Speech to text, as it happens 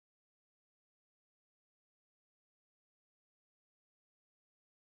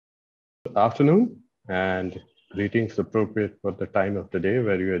Afternoon and greetings appropriate for the time of the day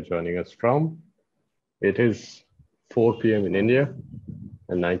where you are joining us from. It is 4 p.m. in India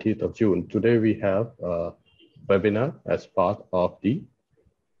and 19th of June. Today we have a webinar as part of the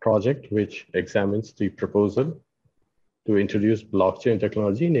project which examines the proposal to introduce blockchain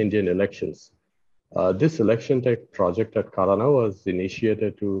technology in Indian elections. This election tech project at Karana was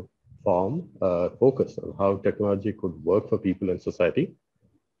initiated to form a focus on how technology could work for people and society.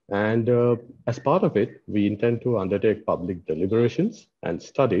 And as part of it, we intend to undertake public deliberations and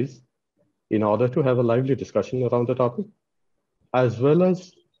studies in order to have a lively discussion around the topic, as well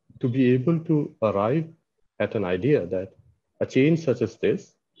as to be able to arrive at an idea that a change such as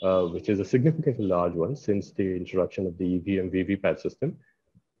this, which is a significantly large one since the introduction of the EVM VVPAT system,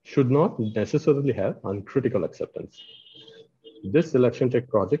 should not necessarily have uncritical acceptance. This election tech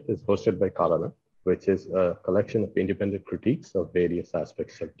project is hosted by Karana, which is a collection of independent critiques of various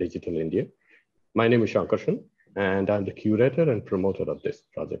aspects of digital India. My name is Shankarshan, and I'm the curator and promoter of this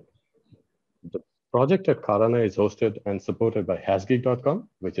project. The project at Karana is hosted and supported by Hasgeek.com,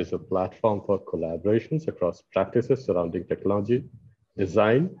 which is a platform for collaborations across practices surrounding technology,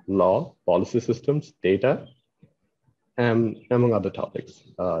 design, law, policy systems, data, and among other topics.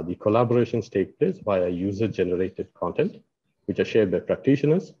 The collaborations take place via user-generated content, which are shared by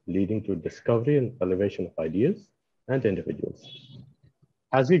practitioners, leading to discovery and elevation of ideas and individuals.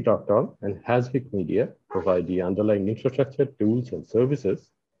 Hasgeek.com and Hasgeek Media provide the underlying infrastructure, tools, and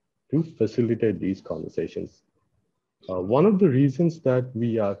services to facilitate these conversations. One of the reasons that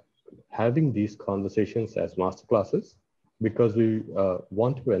we are having these conversations as masterclasses, because we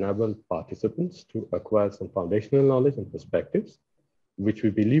want to enable participants to acquire some foundational knowledge and perspectives which we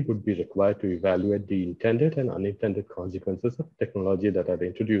believe would be required to evaluate the intended and unintended consequences of technology that are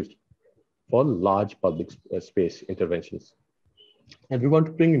introduced for large public space interventions. And we want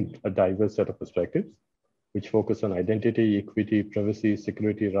to bring in a diverse set of perspectives, which focus on identity, equity, privacy,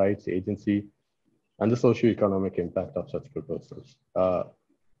 security, rights, agency, and the socio-economic impact of such proposals.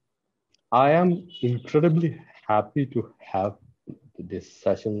 I am incredibly happy to have this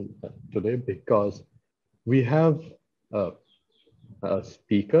session today because we have a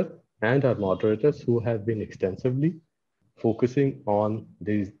speaker and our moderators who have been extensively focusing on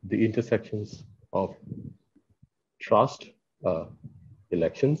the intersections of trust,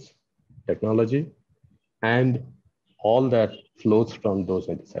 elections, technology, and all that flows from those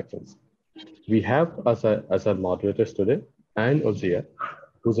intersections. We have as our moderators today, Anne Ozia,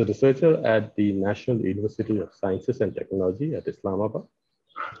 who's a researcher at the National University of Sciences and Technology at Islamabad.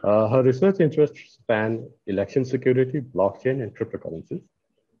 Her research interests span election security, blockchain, and cryptocurrencies.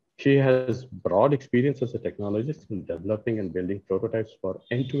 She has broad experience as a technologist in developing and building prototypes for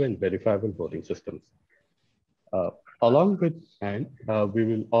end-to-end verifiable voting systems. Along with Anne, we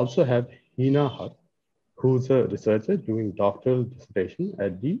will also have Hina Haq, who's a researcher doing doctoral dissertation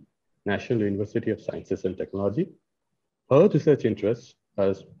at the National University of Sciences and Technology. Her research interests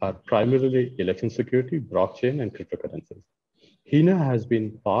are primarily election security, blockchain, and cryptocurrencies. Hina has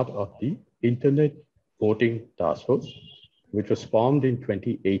been part of the Internet Voting Task Force, which was formed in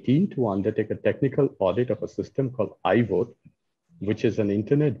 2018 to undertake a technical audit of a system called iVote, which is an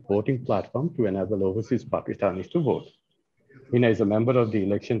internet voting platform to enable overseas Pakistanis to vote. Hina is a member of the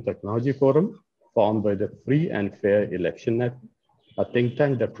Election Technology Forum, formed by the Free and Fair Election Net, a think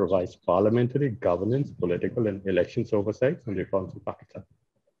tank that provides parliamentary governance, political, and elections oversight and reforms in Pakistan.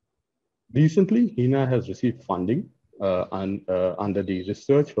 Recently, Hina has received funding under the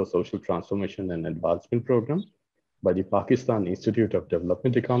Research for Social Transformation and Advancement Program by the Pakistan Institute of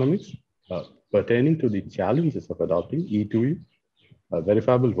Development Economics, pertaining to the challenges of adopting E2E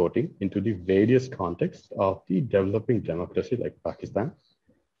verifiable voting into the various contexts of the developing democracy like Pakistan,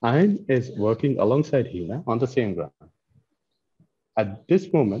 and is working alongside Hina on the same ground. At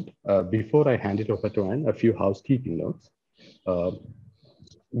this moment, before I hand it over to Anne, a few housekeeping notes.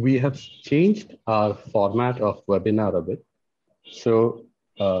 We have changed our format of webinar a bit. So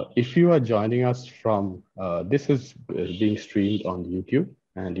if you are joining us from, this is being streamed on YouTube.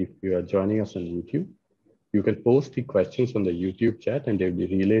 And if you are joining us on YouTube, you can post the questions on the YouTube chat and they'll be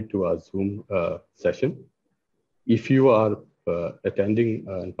relayed to our Zoom session. If you are attending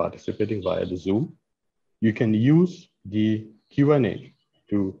and participating via the Zoom, you can use the Q&A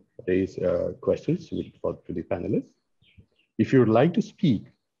to raise questions to the panelists. If you would like to speak,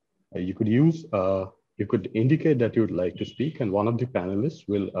 you could indicate that you would like to speak, and one of the panelists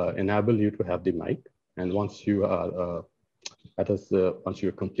will enable you to have the mic. And once you are once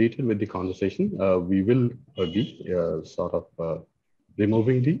you're completed with the conversation, we will be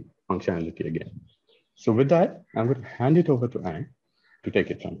removing the functionality again. So with that, I'm going to hand it over to Anne to take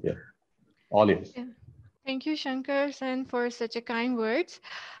it from here. All yours. Yeah. Thank you, Shankar Sen, for such a kind words.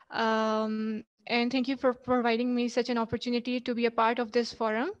 And thank you for providing me such an opportunity to be a part of this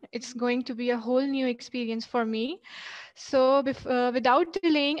forum. It's going to be a whole new experience for me. So without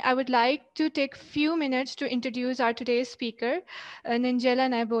delaying, I would like to take few minutes to introduce our today's speaker, Nanjala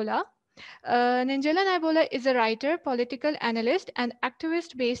Nyabola. Nanjala Nyabola is a writer, political analyst, and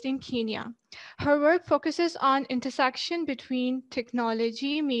activist based in Kenya. Her work focuses on intersection between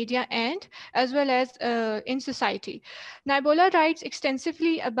technology, media, and as well as in society. Naibola writes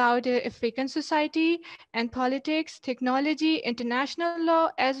extensively about African society and politics, technology, international law,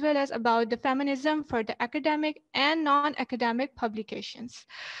 as well as about the feminism for the academic and non-academic publications.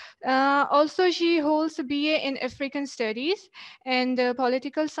 Also, she holds a BA in African Studies and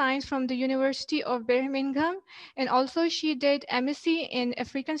Political Science from the University of Birmingham. And also, she did MSc in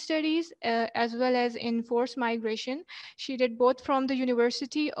African Studies as well as in forced migration. She did both from the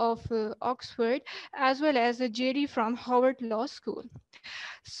University of Oxford as well as a JD from Howard Law School.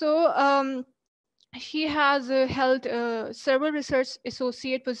 So, she has held several research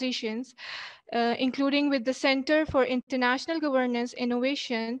associate positions including with the Center for International Governance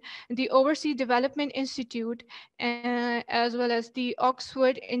Innovation, the Overseas Development Institute, as well as the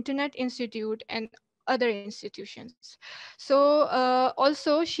Oxford Internet Institute and other institutions. So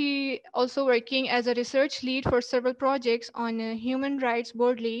also she also working as a research lead for several projects on human rights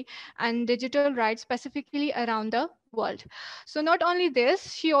broadly and digital rights specifically around the world. So not only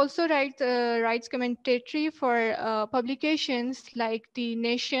this, she also writes commentary for publications like The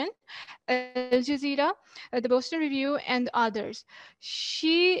Nation, Al Jazeera, the Boston Review, and others.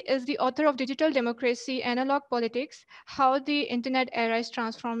 She is the author of Digital Democracy, Analog Politics, How the Internet Era is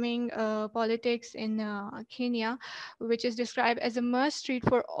Transforming Politics in Kenya, which is described as a must read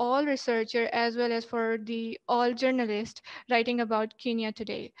for all researcher as well as for the all journalists writing about Kenya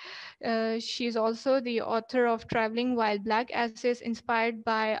today. She is also the author of Traveling While Black Essays inspired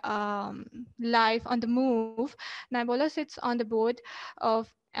by Life on the Move. Naibola sits on the board of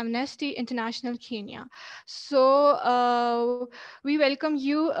Amnesty International Kenya. So we welcome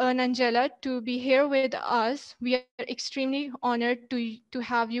you, Nanjala, to be here with us. We are extremely honored to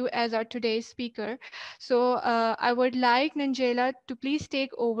have you as our today's speaker. So I would like Nanjala to please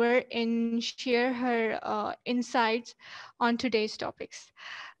take over and share her insights on today's topics.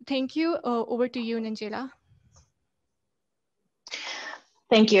 Thank you. Over to you, Nanjala.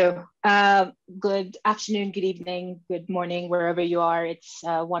 Thank you. Good afternoon, good evening, good morning, wherever you are. It's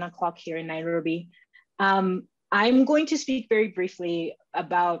 1 o'clock here in Nairobi. I'm going to speak very briefly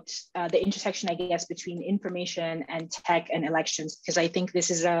about the intersection, I guess, between information and tech and elections, because I think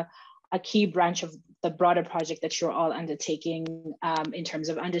this is a key branch of the broader project that you're all undertaking in terms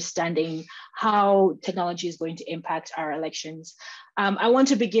of understanding how technology is going to impact our elections. I want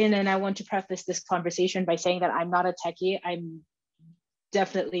to begin and I want to preface this conversation by saying that I'm not a techie. I'm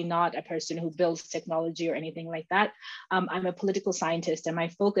definitely not a person who builds technology or anything like that. I'm a political scientist, and my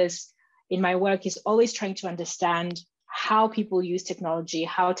focus in my work is always trying to understand how people use technology,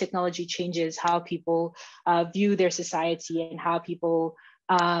 how technology changes, how people view their society, and how people,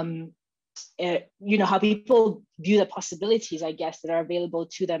 how people view the possibilities, I guess, that are available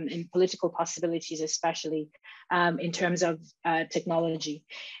to them in political possibilities, especially in terms of technology.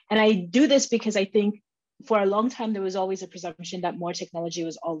 And I do this because I think for a long time, there was always a presumption that more technology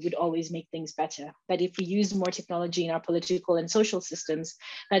would always make things better. That if we use more technology in our political and social systems,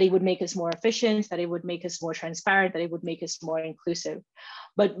 that it would make us more efficient, that it would make us more transparent, that it would make us more inclusive.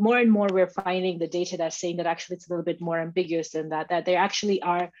 But more and more, we're finding the data that's saying that actually it's a little bit more ambiguous than that, that there actually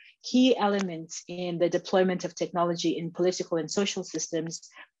are key elements in the deployment of technology in political and social systems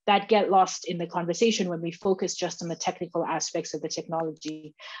that get lost in the conversation when we focus just on the technical aspects of the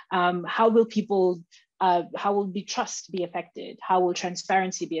technology. How will trust be affected? How will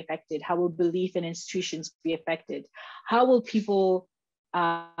transparency be affected? How will belief in institutions be affected? How will people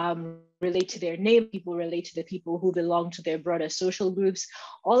relate to their neighbor, people relate to the people who belong to their broader social groups?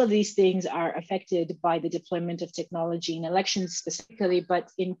 All of these things are affected by the deployment of technology in elections specifically,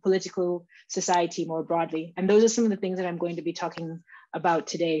 but in political society more broadly. And those are some of the things that I'm going to be talking about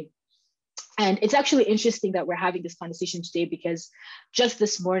today. And it's actually interesting that we're having this conversation today because just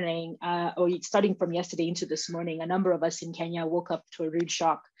this morning, or starting from yesterday into this morning, a number of us in Kenya woke up to a rude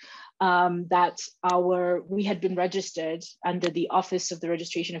shock that we had been registered under the Office of the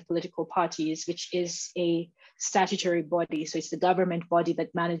Registration of Political Parties, which is a statutory body. So it's the government body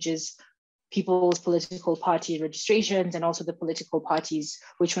that manages people's political party registrations and also the political parties,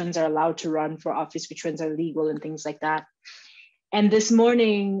 which ones are allowed to run for office, which ones are legal and things like that. And this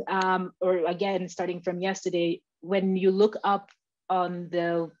morning, or again, starting from yesterday, when you look up on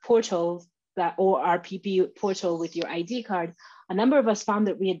the portal that ORPP portal with your ID card, a number of us found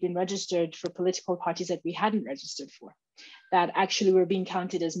that we had been registered for political parties that we hadn't registered for, that actually were being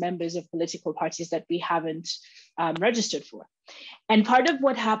counted as members of political parties that we haven't registered for. And part of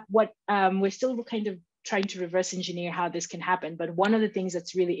we're still kind of trying to reverse engineer how this can happen. But one of the things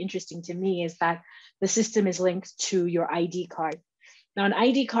that's really interesting to me is that the system is linked to your ID card. Now, an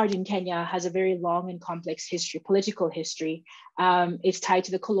ID card in Kenya has a very long and complex history, political history. It's tied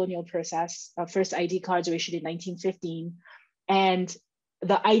to the colonial process. First ID cards were issued in 1915. And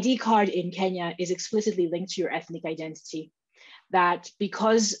the ID card in Kenya is explicitly linked to your ethnic identity. That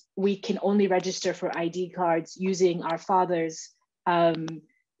because we can only register for ID cards using our father's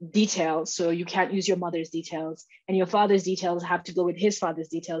details, so you can't use your mother's details, and your father's details have to go with his father's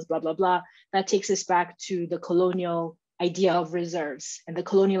details, blah, blah, blah. That takes us back to the colonial idea of reserves and the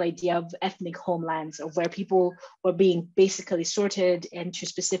colonial idea of ethnic homelands, of where people were being basically sorted into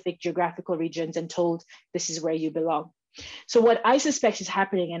specific geographical regions and told, this is where you belong. So what I suspect is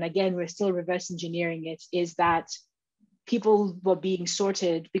happening, and again, we're still reverse engineering it, is that people were being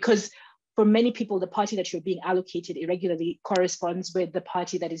sorted because for many people, the party that you're being allocated irregularly corresponds with the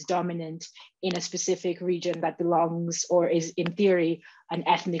party that is dominant in a specific region that belongs or is in theory an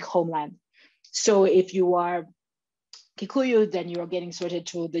ethnic homeland. So if you are Kikuyu, then you're getting sorted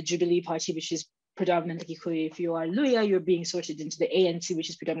to the Jubilee Party, which is predominantly Kikuyu. If you are Luya, you're being sorted into the ANC, which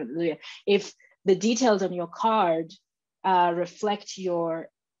is predominantly Luya. If the details on your card reflect your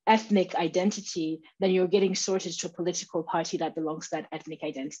ethnic identity, then you're getting sorted to a political party that belongs to that ethnic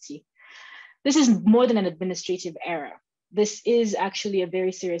identity. This is more than an administrative error. This is actually a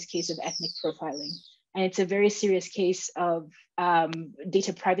very serious case of ethnic profiling. And it's a very serious case of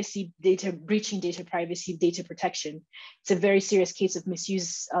data privacy, breaching data privacy, data protection. It's a very serious case of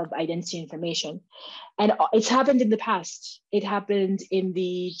misuse of identity information. And it's happened in the past. It happened in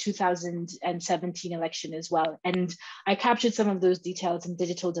the 2017 election as well. And I captured some of those details in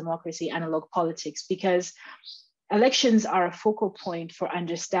Digital Democracy, Analog Politics, because elections are a focal point for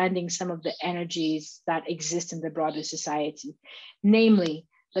understanding some of the energies that exist in the broader society, namely,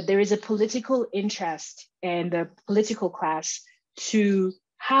 that there is a political interest in the political class to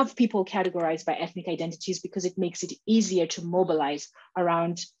have people categorized by ethnic identities because it makes it easier to mobilize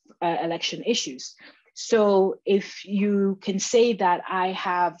around election issues. So if you can say that I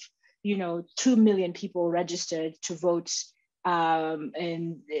have, 2 million people registered to vote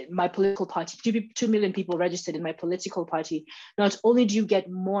in my political party, 2 million people registered in my political party, not only do you get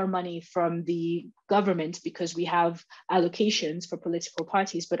more money from the government because we have allocations for political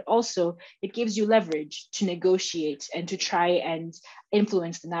parties, but also it gives you leverage to negotiate and to try and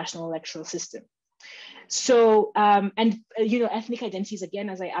influence the national electoral system. So, ethnic identities,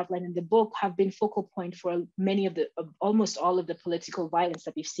 again, as I outlined in the book, have been focal point for many of almost all of the political violence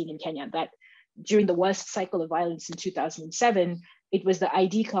that we've seen in Kenya. That during the worst cycle of violence in 2007, it was the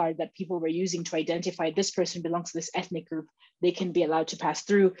ID card that people were using to identify this person belongs to this ethnic group. They can be allowed to pass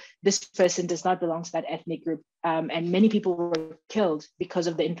through. This person does not belong to that ethnic group. And many people were killed because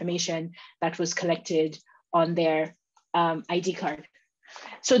of the information that was collected on their ID card.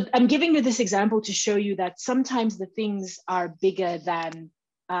 So I'm giving you this example to show you that sometimes the things are bigger than,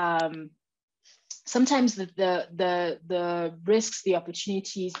 sometimes the risks, the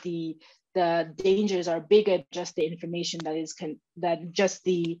opportunities, the dangers are bigger than just the information that just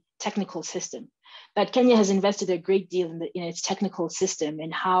the technical system. That Kenya has invested a great deal in its technical system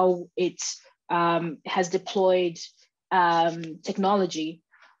and how it has deployed technology,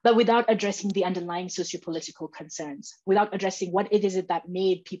 but without addressing the underlying socio-political concerns, without addressing what it is that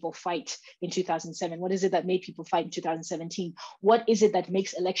made people fight in 2007, what is it that made people fight in 2017, what is it that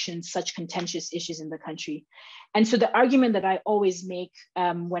makes elections such contentious issues in the country. And so the argument that I always make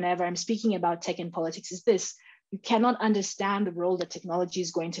whenever I'm speaking about tech and politics is this: you cannot understand the role that technology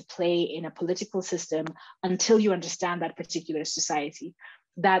is going to play in a political system until you understand that particular society.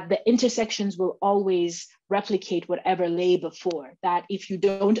 That the intersections will always replicate whatever lay before, that if you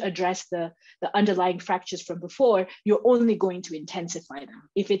don't address the underlying fractures from before, you're only going to intensify them.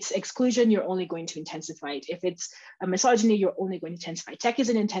 If it's exclusion, you're only going to intensify it. If it's a misogyny, you're only going to intensify. Tech is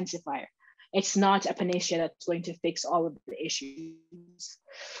an intensifier. It's not a panacea that's going to fix all of the issues.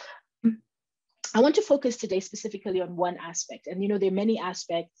 I want to focus today specifically on one aspect. And there are many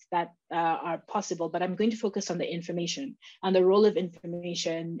aspects that are possible, but I'm going to focus on the information and the role of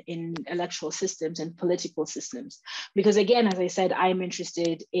information in electoral systems and political systems. Because again, as I said, I'm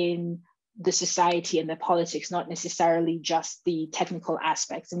interested in the society and the politics, not necessarily just the technical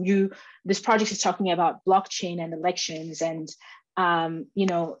aspects. And this project is talking about blockchain and elections. And,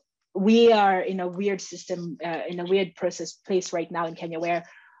 we are in a weird system, in a weird place right now in Kenya where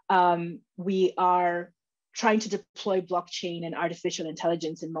we are trying to deploy blockchain and artificial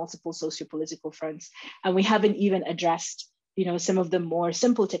intelligence in multiple socio-political fronts. And we haven't even addressed, some of the more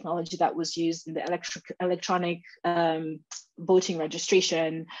simple technology that was used in the electronic voting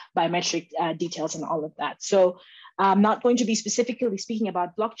registration, biometric details, and all of that. So I'm not going to be specifically speaking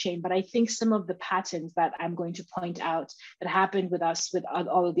about blockchain, but I think some of the patterns that I'm going to point out that happened with us, with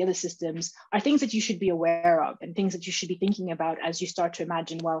all of the other systems, are things that you should be aware of and things that you should be thinking about as you start to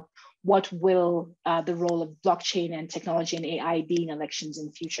imagine, well, what will the role of blockchain and technology and AI be in elections in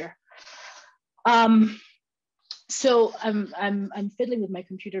the future? So I'm fiddling with my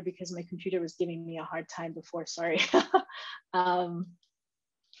computer because my computer was giving me a hard time before, sorry. And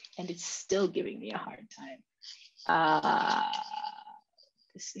it's still giving me a hard time.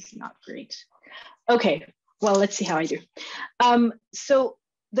 This is not great. Okay, well, let's see how I do. So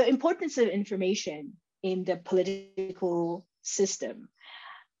the importance of information in the political system.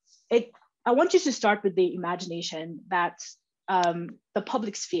 I want you to start with the imagination that the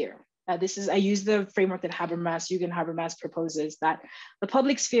public sphere, I use the framework that Jürgen Habermas proposes, that the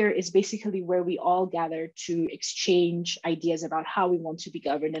public sphere is basically where we all gather to exchange ideas about how we want to be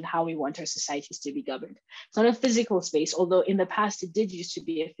governed and how we want our societies to be governed. It's not a physical space, although in the past it did used to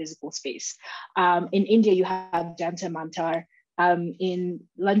be a physical space. In India, you have Jantar Mantar. In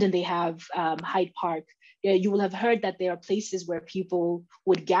London, they have Hyde Park. You will have heard that there are places where people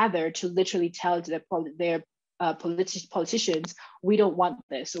would gather to literally tell their politicians, we don't want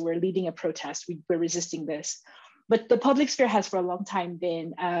this, so we're leading a protest, we're resisting this. But the public sphere has for a long time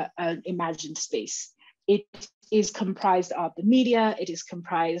been an imagined space. It is comprised of the media, it is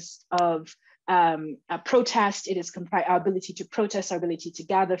comprised of a protest, it is our ability to protest, our ability to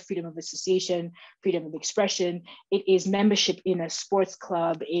gather, freedom of association, freedom of expression. It is membership in a sports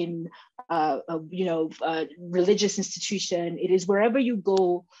club, in a religious institution. It is wherever you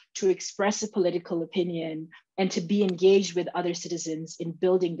go to express a political opinion and to be engaged with other citizens in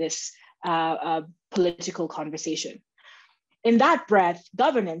building this political conversation. In that breath,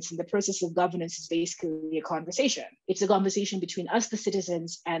 governance and the process of governance is basically a conversation. It's a conversation between us, the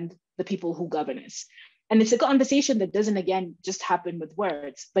citizens, and the people who govern us. And it's a conversation that doesn't, again, just happen with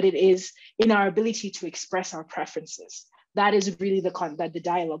words, but it is in our ability to express our preferences. That is really the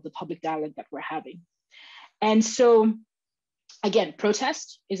dialogue, the public dialogue that we're having. And so, again,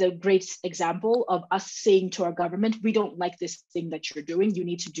 protest is a great example of us saying to our government, we don't like this thing that you're doing, you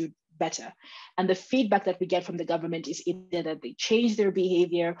need to do better. And the feedback that we get from the government is either that they change their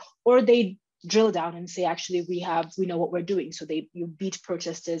behavior or they drill down and say, actually, we know what we're doing. So you beat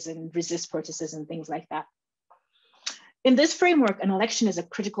protesters and resist protesters and things like that. In this framework, an election is a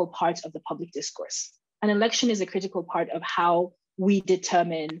critical part of the public discourse. An election is a critical part of how we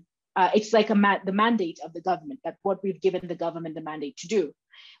determine, it's like the mandate of the government, that what we've given the government the mandate to do.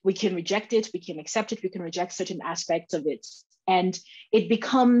 We can reject it, we can accept it, we can reject certain aspects of it. And it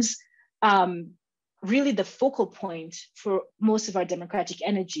becomes really the focal point for most of our democratic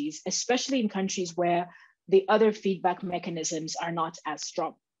energies, especially in countries where the other feedback mechanisms are not as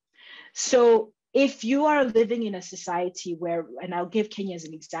strong. So if you are living in a society where, and I'll give Kenya as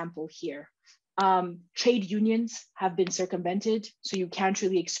an example here, trade unions have been circumvented, so you can't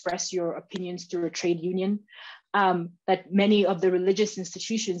really express your opinions through a trade union. That many of the religious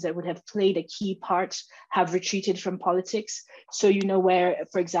institutions that would have played a key part have retreated from politics. So, where,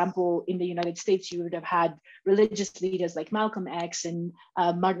 for example, in the United States, you would have had religious leaders like Malcolm X and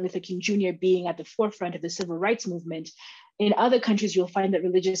Martin Luther King Jr. being at the forefront of the civil rights movement. In other countries, you'll find that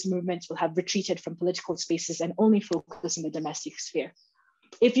religious movements will have retreated from political spaces and only focus on the domestic sphere.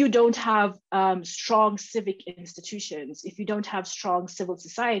 If you don't have strong civic institutions, if you don't have strong civil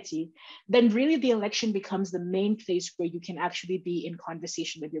society, then really the election becomes the main place where you can actually be in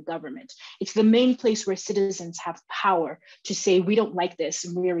conversation with your government. It's the main place where citizens have power to say, we don't like this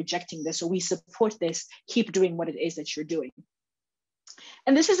and we're rejecting this, or we support this, keep doing what it is that you're doing.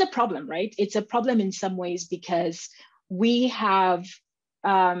 And this is a problem, right? It's a problem in some ways because we have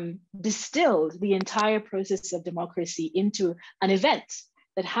distilled the entire process of democracy into an event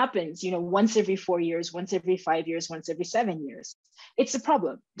that happens, once every 4 years, once every 5 years, once every 7 years. It's a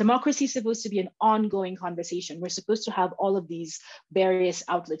problem. Democracy is supposed to be an ongoing conversation. We're supposed to have all of these various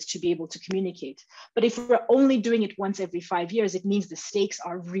outlets to be able to communicate. But if we're only doing it once every 5 years, it means the stakes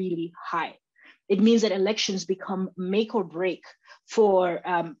are really high. It means that elections become make or break for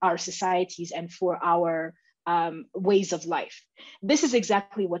our societies and for our ways of life. This is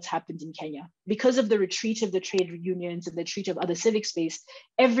exactly what's happened in Kenya. Because of the retreat of the trade unions and the retreat of other civic space,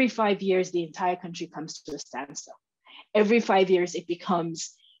 every 5 years, the entire country comes to a standstill. Every 5 years, it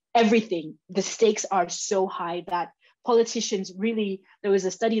becomes everything. The stakes are so high that politicians really, there was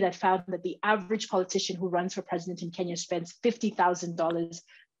a study that found that the average politician who runs for president in Kenya spends $50,000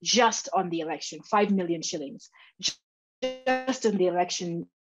 just on the election, 5 million shillings, just in the election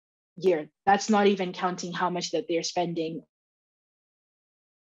year. That's not even counting how much that they're spending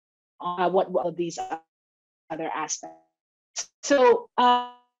on what of these other aspects. So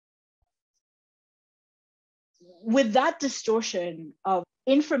with that distortion of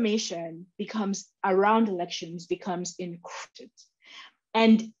information becomes around elections becomes encrypted.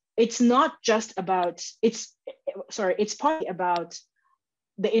 And it's not just about, it's partly about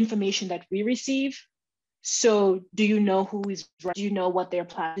the information that we receive. So do you know who is right? Do you know what their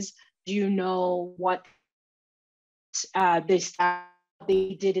plan is? Do you know what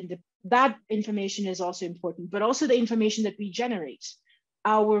they did in that information is also important, but also the information that we generate,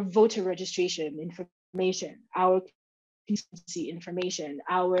 our voter registration information, our constituency information,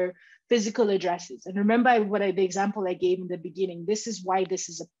 our physical addresses. And remember the example I gave in the beginning. This is why this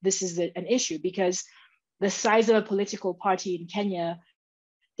is an issue, because the size of a political party in Kenya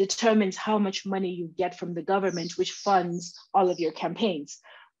determines how much money you get from the government, which funds all of your campaigns.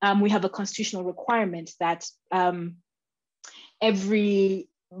 We have a constitutional requirement that every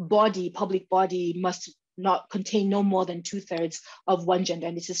public body must not contain no more than 2/3 of one gender,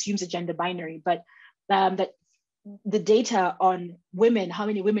 and this assumes a gender binary, but that the data on women, how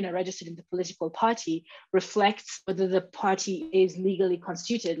many women are registered in the political party, reflects whether the party is legally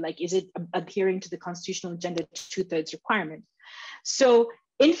constituted, like is it adhering to the constitutional gender 2/3 requirement. So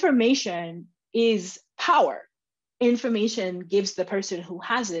information is power. Information gives the person who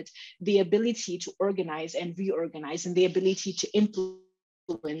has it the ability to organize and reorganize and the ability to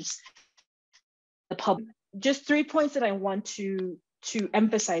influence the public. Just 3 points that I want to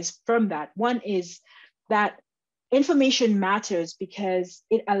emphasize from that. One is that information matters because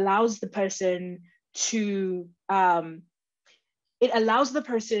it allows the person to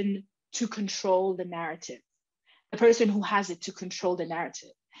control the narrative. The person who has it to control the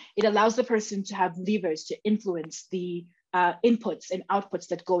narrative. It allows the person to have levers to influence the inputs and outputs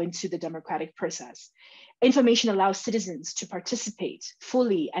that go into the democratic process. Information allows citizens to participate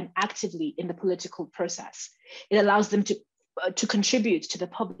fully and actively in the political process. It allows them to contribute to the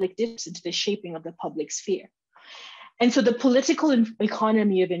public discourse and to the shaping of the public sphere. And so the political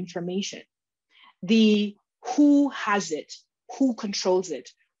economy of information, the who has it, who controls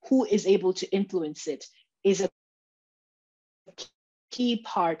it, who is able to influence it, is a key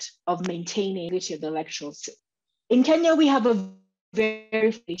part of maintaining the unity of the electoral system. In Kenya, we have a very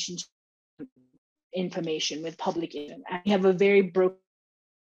relationship information with public information, and we have a very broken.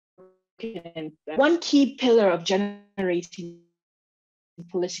 One key pillar of generating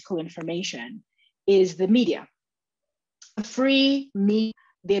political information is the media. Free media,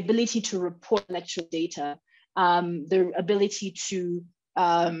 the ability to report electoral data, the ability to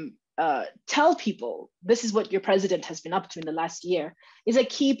tell people this is what your president has been up to in the last year, is a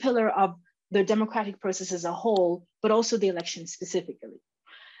key pillar of the democratic process as a whole, but also the election specifically.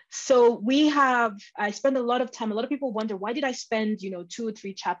 So I spend a lot of time, a lot of people wonder, why did I spend 2 or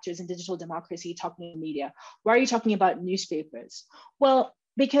 3 chapters in digital democracy talking about media? Why are you talking about newspapers? Well,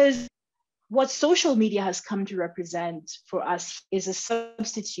 because what social media has come to represent for us is a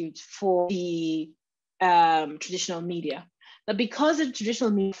substitute for the traditional media. But because the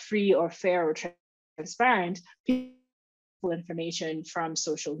traditional media is free or fair or transparent, people get information from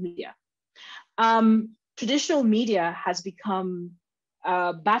social media. Traditional media has become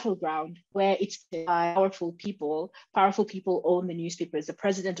a battleground where it's powerful people. Powerful people own the newspapers. The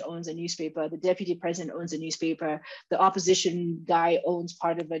president owns a newspaper. The deputy president owns a newspaper. The opposition guy owns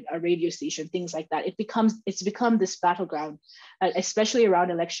part of a radio station, things like that. It's become this battleground, especially around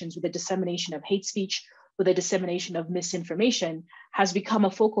elections, with the dissemination of hate speech, with the dissemination of misinformation, has become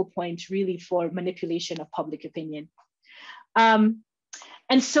a focal point really for manipulation of public opinion.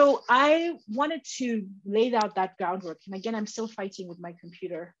 And so I wanted to lay out that groundwork. And again, I'm still fighting with my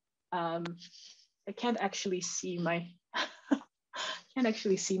computer. I can't actually see my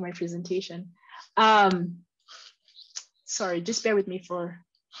presentation. Sorry, just bear with me for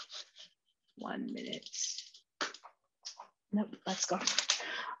 1 minute. Nope, let's go.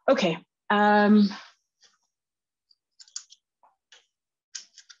 Okay.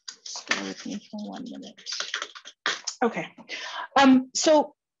 Just bear with me for 1 minute. Okay.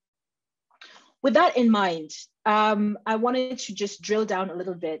 So with that in mind, I wanted to just drill down a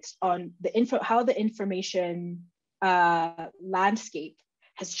little bit on how the information landscape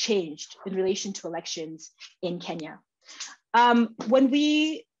has changed in relation to elections in Kenya. When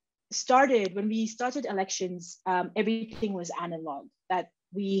we started elections, everything was analog. That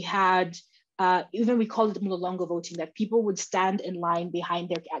we had even we call it Mlolongo voting, that people would stand in line behind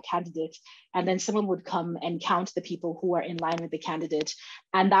their candidate, and then someone would come and count the people who are in line with the candidate,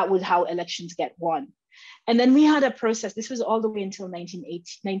 and that was how elections get won. And then we had a process, this was all the way until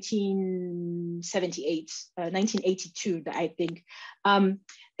 1982, I think,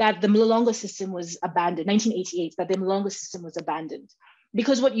 that the Mlolongo system was abandoned, 1988, that the Mlolongo system was abandoned.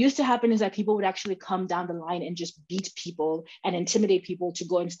 Because what used to happen is that people would actually come down the line and just beat people and intimidate people to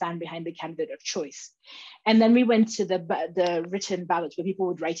go and stand behind the candidate of choice. And then we went to the written ballots, where people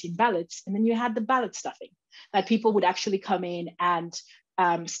would write in ballots. And then you had the ballot stuffing, that people would actually come in and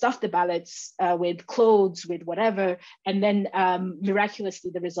stuff the ballots with clothes, with whatever. And then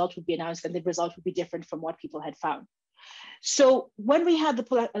miraculously, the result would be announced, and the result would be different from what people had found. So when we had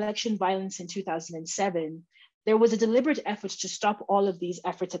the election violence in 2007, there was a deliberate effort to stop all of these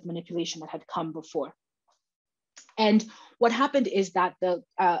efforts at manipulation that had come before. And what happened is that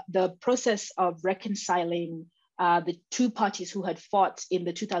the process of reconciling the two parties who had fought in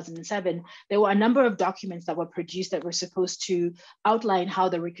the 2007, there were a number of documents that were produced that were supposed to outline how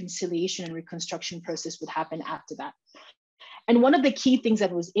the reconciliation and reconstruction process would happen after that. And one of the key things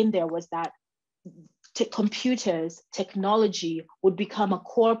that was in there was that computers, technology would become a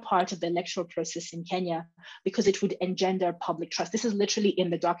core part of the electoral process in Kenya, because it would engender public trust. This is literally in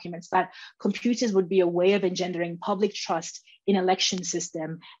the documents, that computers would be a way of engendering public trust in election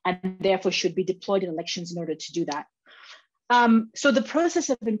system, and therefore should be deployed in elections in order to do that. So the process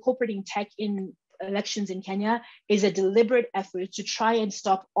of incorporating tech in elections in Kenya is a deliberate effort to try and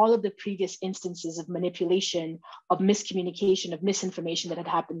stop all of the previous instances of manipulation, of miscommunication, of misinformation that had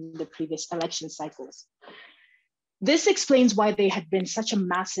happened in the previous election cycles. This explains why there had been such a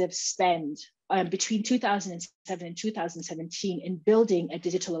massive spend between 2007 and 2017 in building a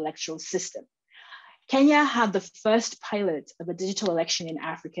digital electoral system. Kenya had the first pilot of a digital election in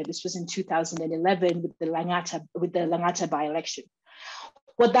Africa. This was in 2011 with the Langata by-election.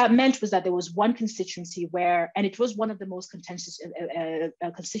 What that meant was that there was one constituency where, and it was one of the most contentious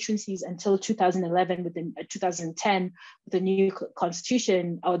constituencies until 2011, within 2010, with the new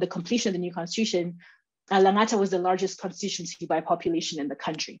constitution, or the completion of the new constitution, Langata was the largest constituency by population in the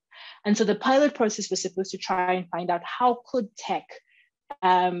country. And so the pilot process was supposed to try and find out how could tech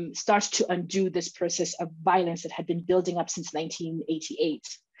start to undo this process of violence that had been building up since 1988.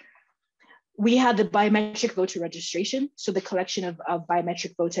 We had the biometric voter registration, so the collection of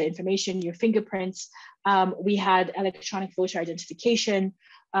biometric voter information, your fingerprints. We had electronic voter identification.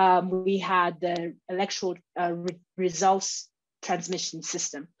 We had the electoral results transmission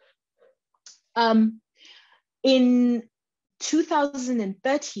system. In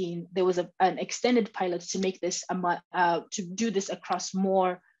 2013, there was an extended pilot to make this, to do this across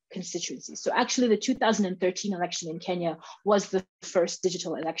more constituencies. So actually the 2013 election in Kenya was the first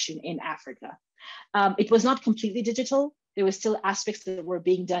digital election in Africa. It was not completely digital. There were still aspects that were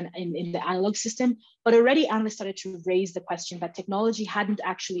being done in the analog system, but already analysts started to raise the question that technology hadn't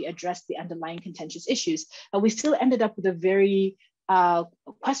actually addressed the underlying contentious issues, but we still ended up with a very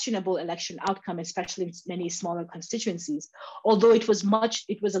questionable election outcome, especially in many smaller constituencies, although it was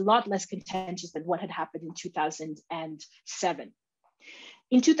a lot less contentious than what had happened in 2007.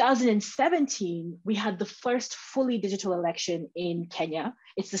 In 2017, we had the first fully digital election in Kenya.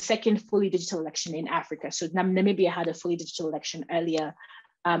 It's the second fully digital election in Africa. So Namibia had a fully digital election earlier,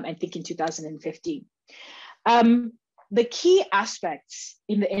 I think in 2015. The key aspects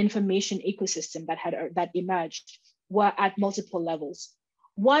in the information ecosystem that emerged were at multiple levels.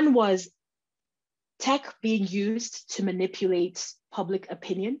 One was tech being used to manipulate public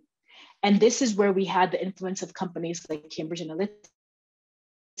opinion. And this is where we had the influence of companies like Cambridge Analytica.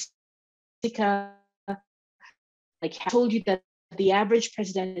 Like I told you that the average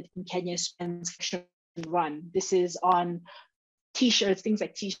president in Kenya spends run. This is on t-shirts, things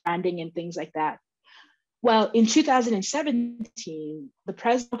like t-shirt branding and things like that. Well, in 2017, the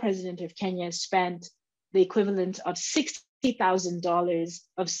president of Kenya spent the equivalent of $60,000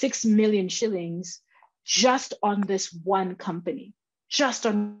 of 6 million shillings just on this one company, just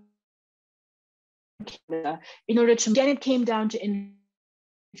on Canada, in order to, again, it came down to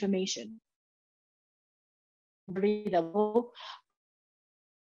information.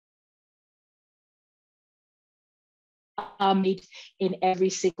 In every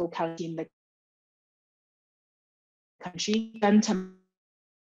single county in the country, done to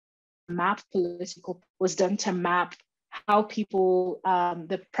map political, was done to map how people,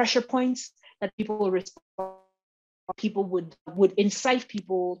 the pressure points that people will respond. People would incite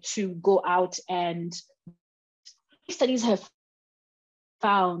people to go out, and studies have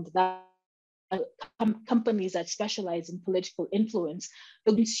found that companies that specialize in political influence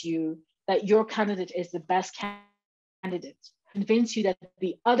against you that your candidate is the best candidate, convince you that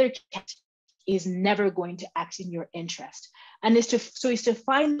the other candidate is never going to act in your interest. And is to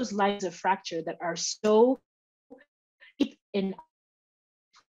find those lines of fracture that are so deep in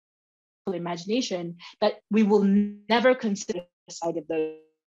imagination that we will never consider the side of the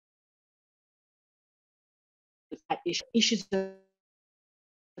issues of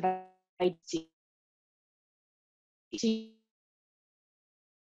identity.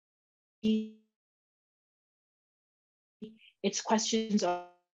 It's questions of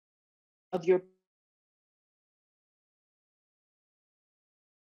your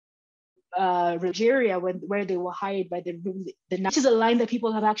Nigeria, where they were hired by the this is a line that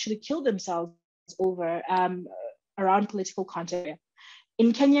people have actually killed themselves over around political content.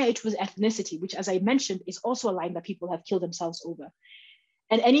 In Kenya, it was ethnicity, which, as I mentioned, is also a line that people have killed themselves over.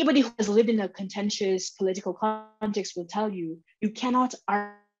 And anybody who has lived in a contentious political context will tell you, you cannot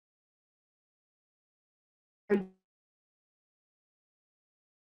argue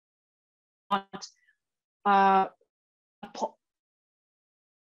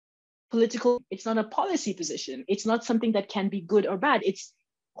political, it's not a policy position. It's not something that can be good or bad. It's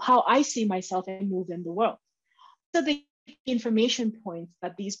how I see myself and move in the world. So the information points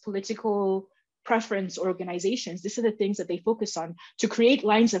that these political preference organizations, these are the things that they focus on to create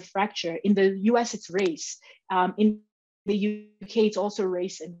lines of fracture. In the US, it's race. In the UK, it's also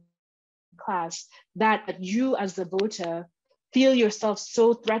race and class, that you as the voter feel yourself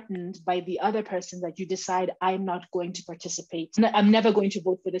so threatened by the other person that you decide, I'm not going to participate. I'm never going to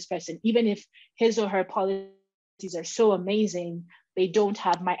vote for this person. Even if his or her policies are so amazing, they don't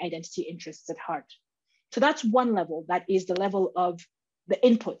have my identity interests at heart. So that's one level. That is the level of the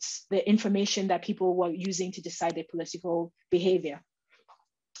inputs, the information that people were using to decide their political behavior.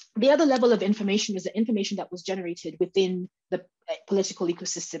 The other level of information was the information that was generated within the political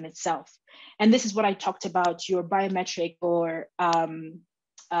ecosystem itself. And this is what I talked about, your biometric or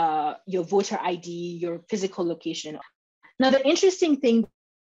your voter ID, your physical location. Now, the interesting thing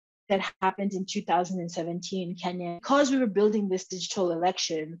that happened in 2017 in Kenya, because we were building this digital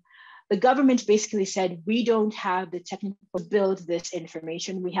election, the government basically said, we don't have the technical to build this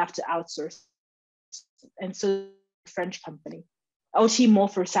information, we have to outsource. And so the French company, OT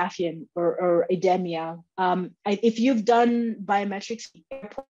Morpher Safian or Idemia. If you've done biometrics in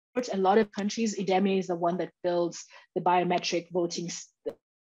airports, a lot of countries, Idemia is the one that builds the biometric voting,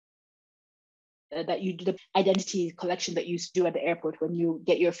 that you do the identity collection that you do at the airport when you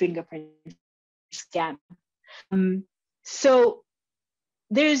get your fingerprint scan. So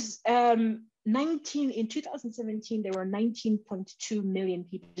there's in 2017, there were 19.2 million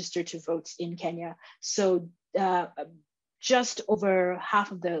people registered to vote in Kenya. So just over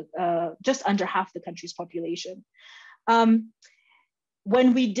half of the, just under half the country's population.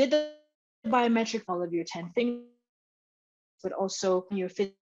 When we did the biometric, all of your 10 fingers, but also your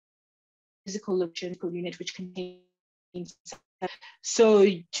physical logical unit, which contains, so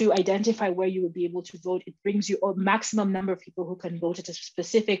to identify where you would be able to vote, it brings you a maximum number of people who can vote at a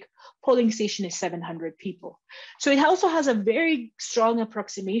specific polling station is 700 people. So it also has a very strong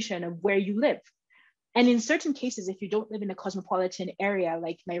approximation of where you live. And in certain cases, if you don't live in a cosmopolitan area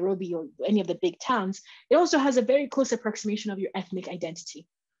like Nairobi or any of the big towns, it also has a very close approximation of your ethnic identity.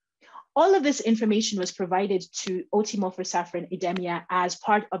 All of this information was provided to OT Morpher Safian Idemia as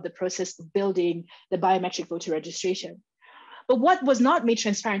part of the process of building the biometric voter registration. But what was not made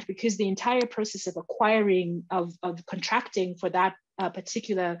transparent, because the entire process of acquiring, of contracting for that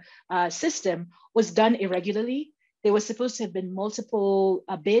particular system was done irregularly. There was supposed to have been multiple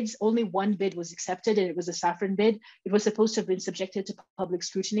bids. Only one bid was accepted, and it was a Safian bid. It was supposed to have been subjected to public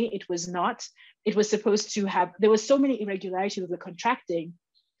scrutiny. It was not. It was supposed to have, there was so many irregularities with the contracting.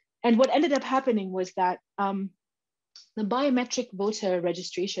 And what ended up happening was that the biometric voter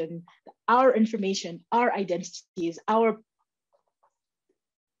registration, our information, our identities,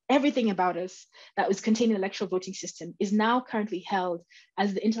 everything about us that was contained in the electoral voting system is now currently held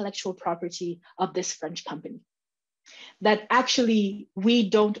as the intellectual property of this French company. That actually we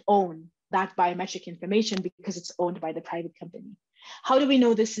don't own that biometric information because it's owned by the private company. How do we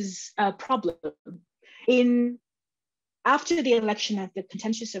know this is a problem? After the election, at the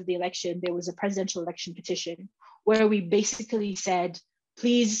contentious of the election, there was a presidential election petition where we basically said,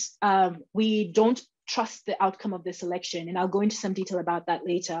 please, we don't trust the outcome of this election. And I'll go into some detail about that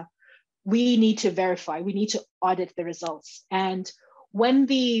later. We need to verify, we need to audit the results. And when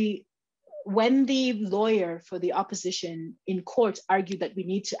the lawyer for the opposition in court argued that we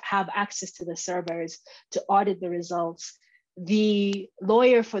need to have access to the servers to audit the results, the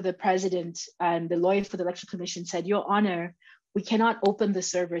lawyer for the president and the lawyer for the election commission said, Your Honor, We cannot open the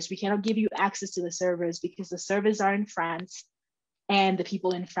servers. We cannot give you access to the servers because the servers are in France and the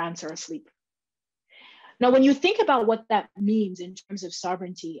people in France are asleep. Now, when you think about what that means in terms of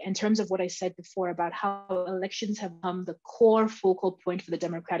sovereignty, in terms of what I said before about how elections have become the core focal point for the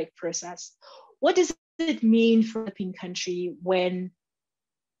democratic process, what does it mean for a European country when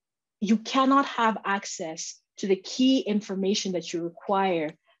you cannot have access to the key information that you require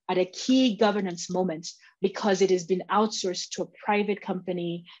at a key governance moment because it has been outsourced to a private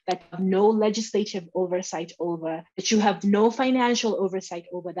company that have no legislative oversight over, that you have no financial oversight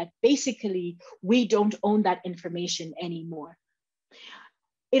over, that basically we don't own that information anymore.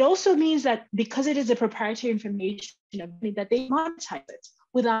 It also means that because it is a proprietary information, that they monetize it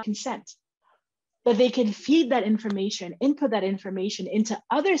without consent, that they can feed that information, input that information into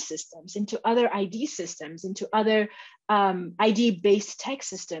other systems, into other ID systems, into other ID-based tech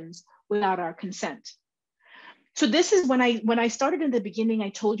systems without our consent. So this is when I started in the beginning, I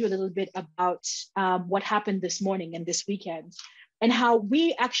told you a little bit about what happened this morning and this weekend, and how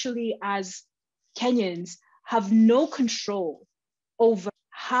we actually as Kenyans have no control over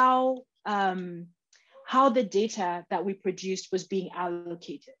how the data that we produced was being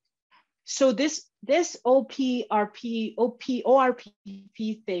allocated. So this ORPP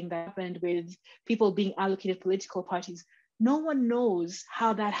thing that happened with people being allocated political parties, no one knows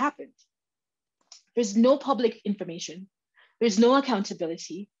how that happened. There's no public information. There's no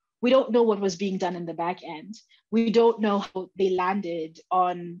accountability. We don't know what was being done in the back end. We don't know how they landed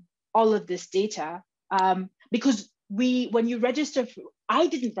on all of this data because when you register, I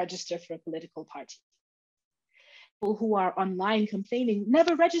didn't register for a political party. People who are online complaining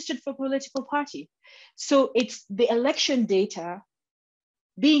never registered for a political party. So it's the election data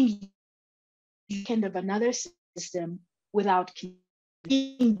being kind of another system without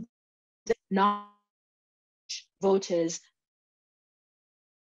being not voters,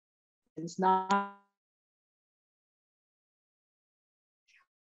 not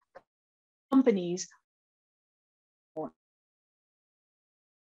companies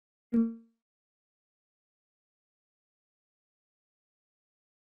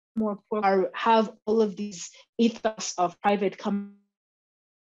more have all of these ethos of private company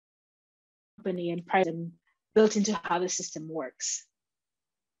and private built into how the system works.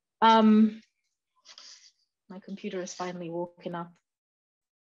 My computer is finally woken up.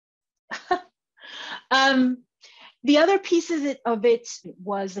 The other pieces of it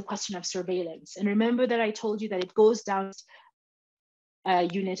was the question of surveillance. And remember that I told you that it goes down a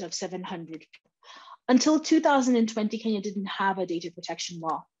unit of 700. Until 2020, Kenya didn't have a data protection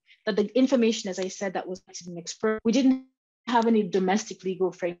law. That the information, as I said, that was expropriated, we didn't have any domestic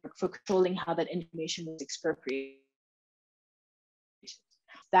legal framework for controlling how that information was expropriated.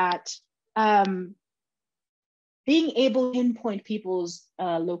 That being able to pinpoint people's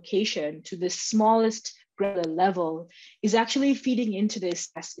location to the smallest level is actually feeding into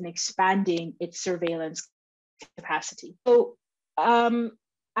this and expanding its surveillance capacity. So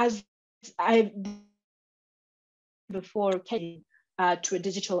as I before came to a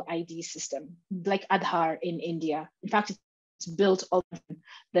digital ID system like Aadhaar in India. In fact, it's built,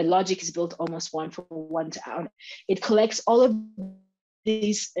 the logic is built almost one for one. It collects all of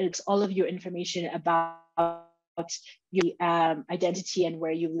these, it's all of your information about your identity and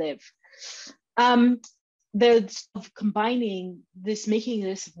where you live. There's combining this, making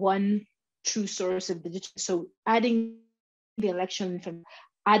this one true source of digital. So adding the election, from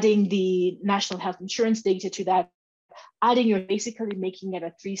adding the national health insurance data to that, adding, you're basically making it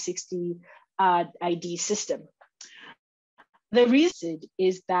a 360 ID system. The reason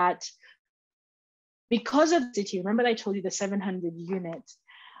is that because of the city, remember I told you the 700 units,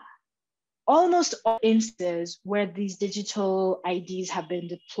 almost all instances where these digital IDs have been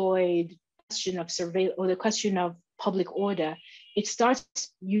deployed, question of surveillance or the question of public order, it starts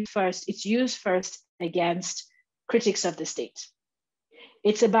it's used first against critics of the state.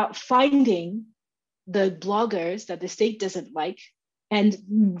 It's about finding the bloggers that the state doesn't like. And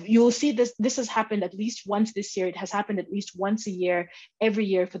you'll see this has happened at least once this year. It has happened at least once a year, every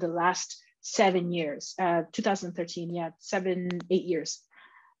year for the last 7 years, 2013, 8 years,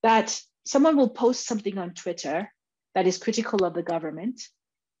 that someone will post something on Twitter that is critical of the government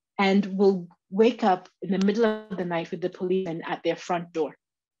and will wake up in the middle of the night with the policeman at their front door.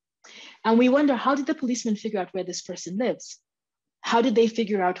 And we wonder, how did the policeman figure out where this person lives? How did they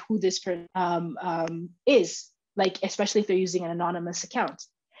figure out who this person is? Like, especially if they're using an anonymous account.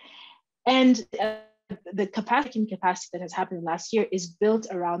 And the capacity that has happened last year is built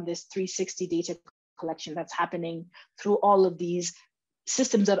around this 360 data collection that's happening through all of these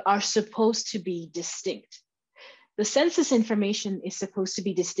systems that are supposed to be distinct. The census information is supposed to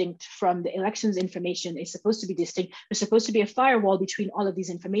be distinct from the elections information, is supposed to be distinct. There's supposed to be a firewall between all of these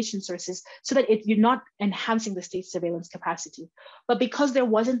information sources so that you're not enhancing the state's surveillance capacity. But because there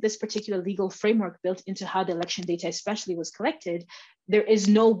wasn't this particular legal framework built into how the election data especially was collected, there is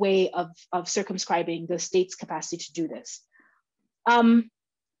no way of circumscribing the state's capacity to do this. And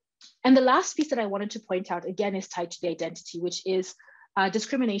the last piece that I wanted to point out, again, is tied to the identity, which is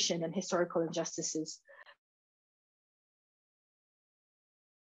discrimination and historical injustices.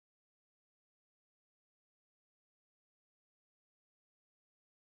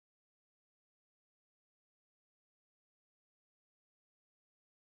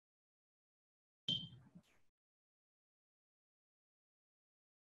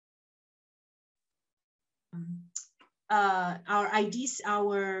 Our IDs,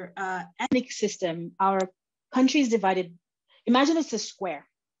 our ethnic system, our country is divided. Imagine it's a square,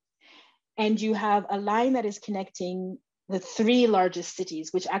 and you have a line that is connecting the 3 largest cities,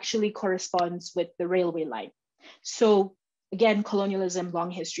 which actually corresponds with the railway line. So again, colonialism,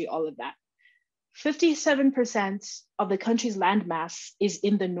 long history, all of that. 57% of the country's landmass is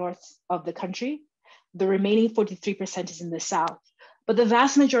in the north of the country. The remaining 43% is in the south. But the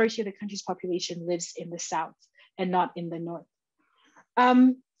vast majority of the country's population lives in the south and not in the north.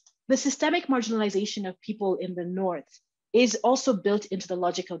 The systemic marginalization of people in the north is also built into the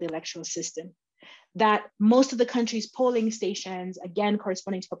logic of the electoral system, that most of the country's polling stations, again,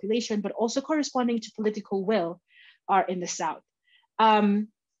 corresponding to population, but also corresponding to political will, are in the south.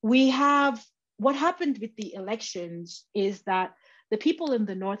 What happened with the elections is that the people in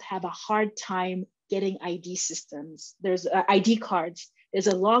the north have a hard time getting ID systems. There's ID cards. There's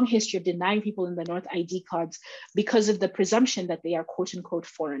a long history of denying people in the north ID cards because of the presumption that they are quote unquote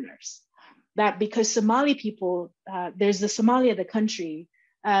foreigners. That because Somali people, there's the Somalia, the country,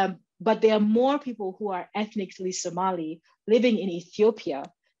 but there are more people who are ethnically Somali living in Ethiopia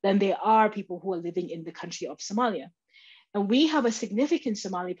than there are people who are living in the country of Somalia. And we have a significant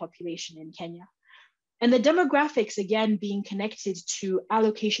Somali population in Kenya. And the demographics, again, being connected to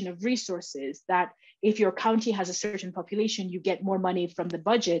allocation of resources, that if your county has a certain population, you get more money from the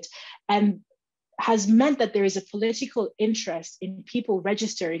budget, and has meant that there is a political interest in people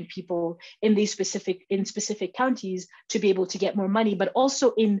registering people in these specific counties to be able to get more money, but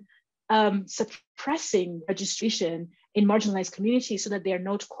also in suppressing registration in marginalized communities so that they are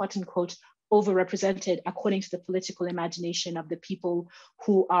not quote unquote overrepresented according to the political imagination of the people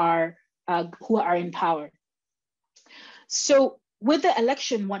who are in power. So with the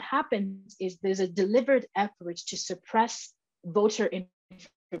election, what happens is there's a deliberate effort to suppress voter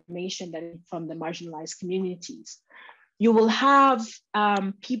information that is from the marginalized communities. You will have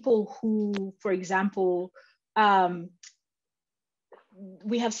people who, for example,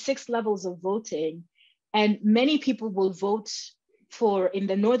 we have 6 levels of voting, and many people will vote in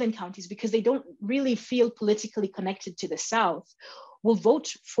the northern counties because they don't really feel politically connected to the south, will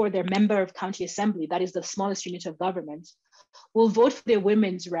vote for their member of county assembly, that is the smallest unit of government, will vote for their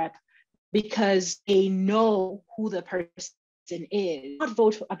women's rep because they know who the person is, not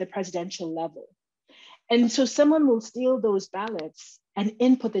vote at the presidential level. And so someone will steal those ballots and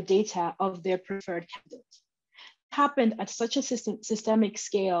input the data of their preferred candidate. It happened at such a systemic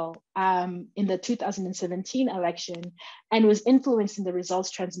scale in the 2017 election, and was influenced in the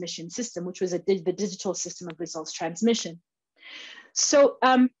results transmission system, which was the digital system of results transmission. So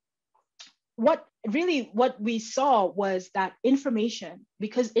what we saw was that information,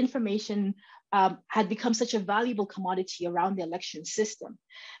 because information had become such a valuable commodity around the election system,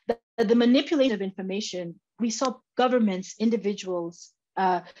 the manipulation of information, we saw governments, individuals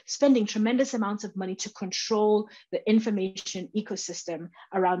spending tremendous amounts of money to control the information ecosystem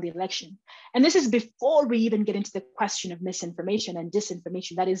around the election. And this is before we even get into the question of misinformation and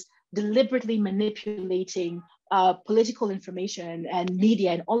disinformation, that is deliberately manipulating political information and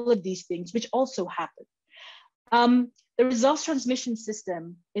media and all of these things, which also happen. The results transmission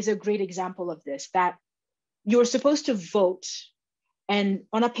system is a great example of this, that you're supposed to vote and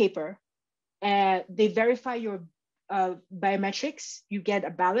on a paper, they verify your biometrics, you get a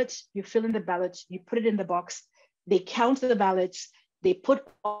ballot, you fill in the ballot, you put it in the box, they count the ballots, they put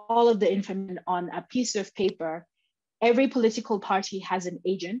all of the information on a piece of paper. Every political party has an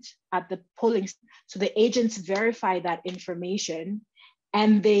agent at the polling, so the agents verify that information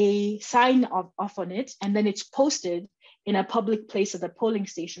and they sign off on it, and then it's posted in a public place at the polling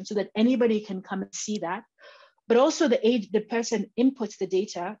station so that anybody can come and see that. But also the person inputs the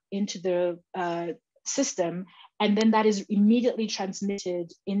data into the system, and then that is immediately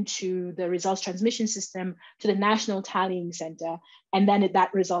transmitted into the results transmission system to the National Tallying Center, and then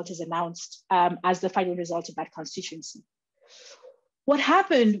that result is announced as the final result of that constituency. What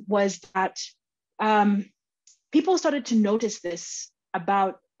happened was that people started to notice this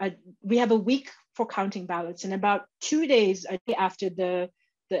about, we have a week for counting ballots, and about 2 days after the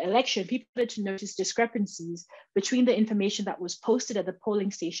election, people started to notice discrepancies between the information that was posted at the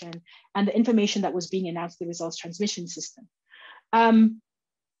polling station and the information that was being announced in the results transmission system.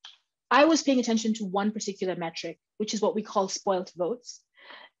 I was paying attention to one particular metric, which is what we call spoiled votes.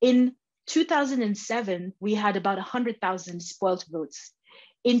 In 2007, we had about 100,000 spoiled votes.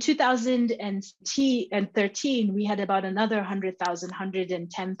 In 2013, we had about another 100,000,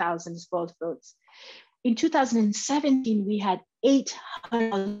 110,000 spoiled votes. In 2017, we had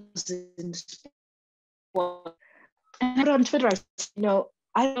 800,000 spoiled. And on Twitter, I said,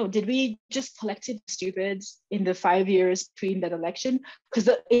 I don't know, did we just collected stupid in the 5 years between that election? Because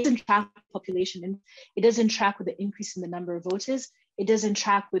it doesn't track the population, and it doesn't track with the increase in the number of voters. It doesn't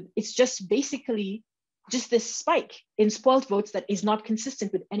track with, it's just basically just this spike in spoiled votes that is not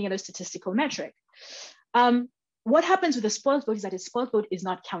consistent with any other statistical metric. What happens with a spoiled vote is that a spoiled vote is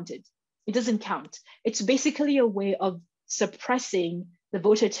not counted. It doesn't count. It's basically a way of suppressing the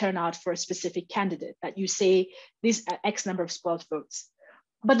voter turnout for a specific candidate, that you say these X number of spoiled votes.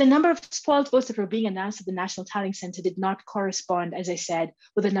 But the number of spoiled votes that were being announced at the National Tallying Center did not correspond, as I said,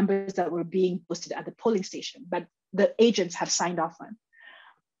 with the numbers that were being posted at the polling station, but the agents have signed off on.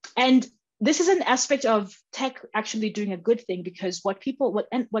 And this is an aspect of tech actually doing a good thing, because what people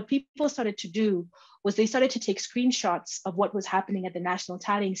started to do was they started to take screenshots of what was happening at the National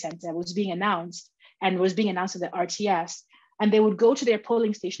Tallying Center, was being announced, and was being announced at the RTS. And they would go to their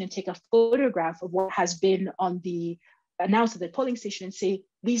polling station and take a photograph of what has been on the announced at the polling station and say,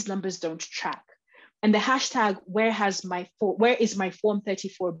 these numbers don't track. And the hashtag, where is my form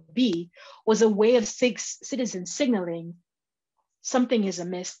 34B, was a way of citizens signaling something is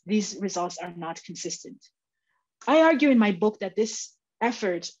amiss, these results are not consistent. I argue in my book that this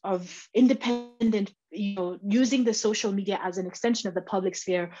effort of independent, using the social media as an extension of the public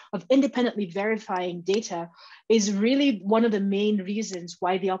sphere, of independently verifying data, is really one of the main reasons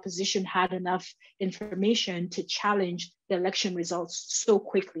why the opposition had enough information to challenge the election results so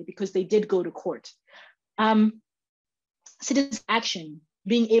quickly, because they did go to court. Citizen action,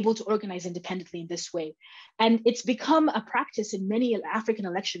 being able to organize independently in this way. And it's become a practice in many African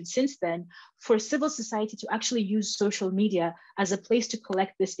elections since then for civil society to actually use social media as a place to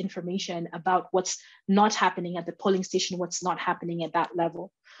collect this information about what's not happening at the polling station, what's not happening at that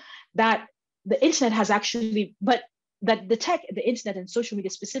level. That the internet has actually, but that the tech, the internet and social media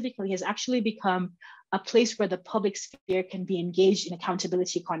specifically, has actually become a place where the public sphere can be engaged in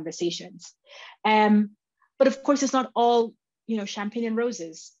accountability conversations. But of course, it's not all champagne and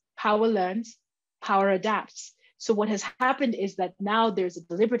roses. Power learns, power adapts. So what has happened is that now there's a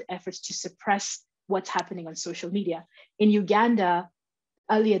deliberate effort to suppress what's happening on social media. In Uganda,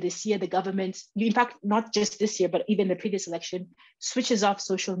 earlier this year, the government, in fact, not just this year, but even the previous election, switches off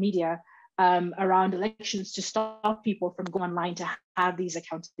social media around elections to stop people from going online to have these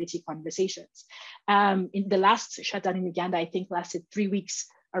accountability conversations. In the last shutdown in Uganda, I think lasted 3 weeks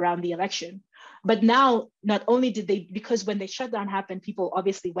around the election. But now, not only did they, because when the shutdown happened, people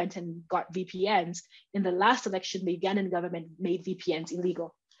obviously went and got VPNs. In the last election, the Ugandan government made VPNs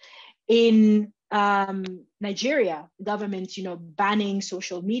illegal. In Nigeria, government, banning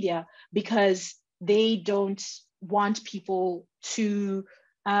social media because they don't want people to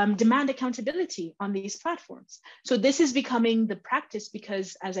demand accountability on these platforms. So this is becoming the practice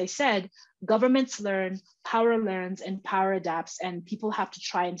because, as I said, governments learn, power learns, and power adapts, and people have to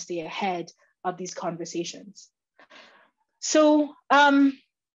try and stay ahead of these conversations. So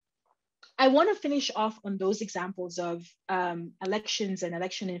I want to finish off on those examples of elections and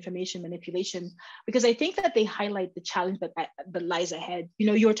election information manipulation, because I think that they highlight the challenge that lies ahead.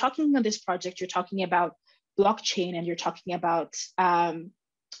 You're talking on this project, you're talking about blockchain, and you're talking about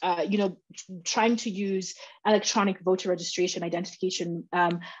trying to use electronic voter registration identification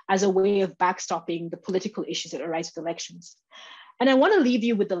as a way of backstopping the political issues that arise with elections. And I want to leave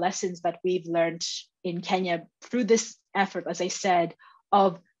you with the lessons that we've learned in Kenya through this effort, as I said,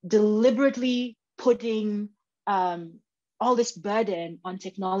 of deliberately putting all this burden on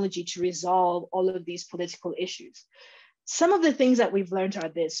technology to resolve all of these political issues. Some of the things that we've learned are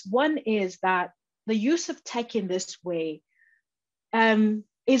this. One is that the use of tech in this way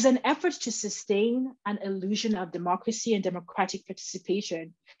is an effort to sustain an illusion of democracy and democratic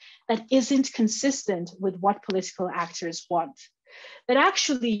participation that isn't consistent with what political actors want. that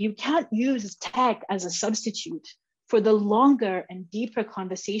actually you can't use tech as a substitute for the longer and deeper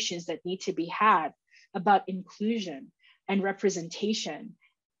conversations that need to be had about inclusion and representation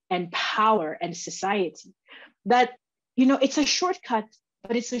and power and society. That, you know, it's a shortcut,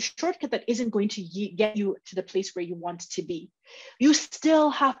 but it's a shortcut that isn't going to get you to the place where you want to be. You still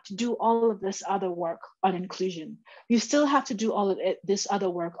have to do all of this other work on inclusion. You still have to do all of this other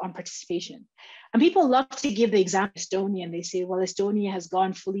work on participation. And people love to give the example of Estonia, and they say, well, Estonia has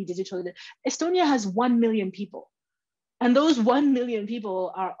gone fully digital. Estonia has 1 million people. And those 1 million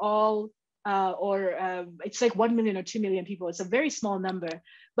people are all, it's like 1 million or 2 million people. It's a very small number,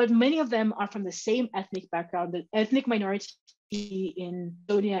 but many of them are from the same ethnic background. The ethnic minority in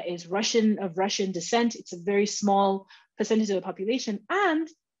Estonia is of Russian descent. It's a very small percentage of the population. And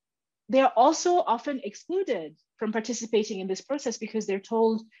they're also often excluded from participating in this process because they're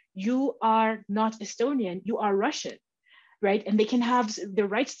told, you are not Estonian, you are Russian, right? And they can have their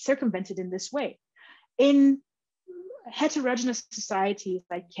rights circumvented in this way. In heterogeneous societies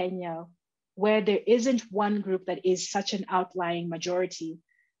like Kenya, where there isn't one group that is such an outlying majority,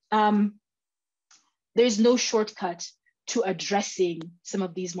 there's no shortcut to addressing some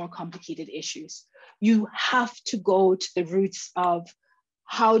of these more complicated issues. You have to go to the roots of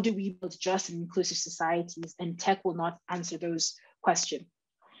how do we build just and inclusive societies, and tech will not answer those questions.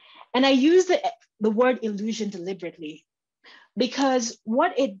 And I use the word illusion deliberately, because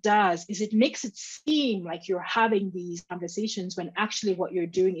what it does is it makes it seem like you're having these conversations when actually what you're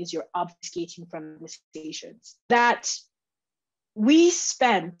doing is you're obfuscating from conversations. That we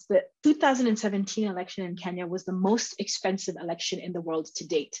spent, the 2017 election in Kenya was the most expensive election in the world to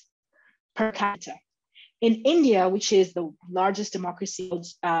date, per capita. In India, which is the largest democracy,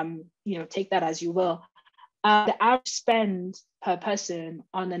 you know, take that as you will, the average spend per person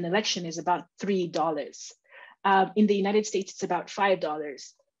on an election is about $3. In the United States, it's about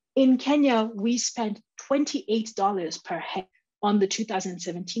 $5. In Kenya, we spent $28 per head on the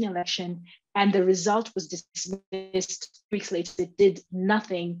 2017 election, and the result was dismissed weeks later. It did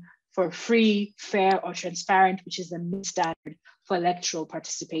nothing for free, fair, or transparent, which is the mid standard for electoral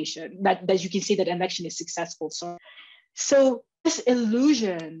participation. That you can see that an election is successful. So this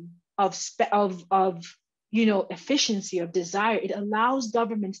illusion of you know, efficiency, of desire, it allows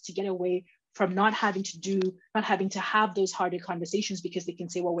governments to get away from not having to have those harder conversations, because they can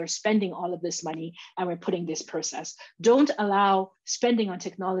say, well, we're spending all of this money and we're putting this process. Don't allow spending on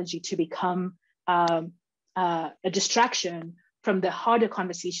technology to become a distraction from the harder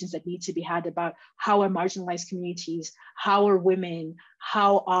conversations that need to be had about how are marginalized communities, how are women,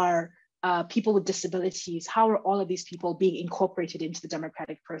 how are people with disabilities, how are all of these people being incorporated into the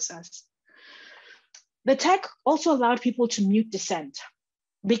democratic process. The tech also allowed people to mute dissent.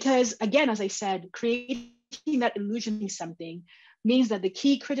 Because again, as I said, creating that illusion of something means that the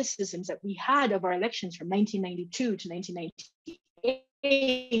key criticisms that we had of our elections from 1992 to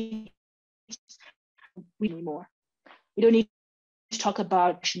 1998, we need more. We don't need to talk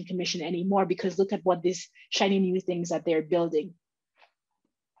about Election Commission anymore, because look at what these shiny new things that they're building.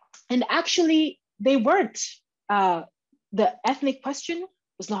 And actually, they weren't. The ethnic question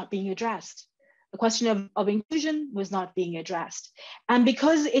was not being addressed. The question of inclusion was not being addressed. And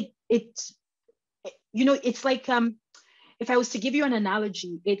because it you know, it's like, if I was to give you an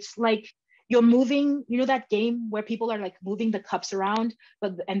analogy, it's like you're moving, you know, that game where people are like moving the cups around,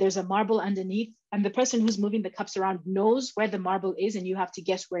 and there's a marble underneath, and the person who's moving the cups around knows where the marble is, and you have to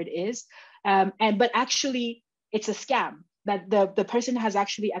guess where it is. But actually, it's a scam, that the person has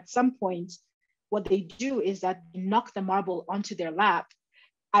actually, at some point, what they do is that they knock the marble onto their lap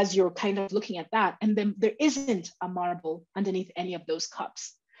as you're kind of looking at that, and then there isn't a marble underneath any of those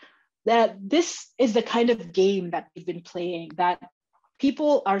cups. That this is the kind of game that we've been playing, that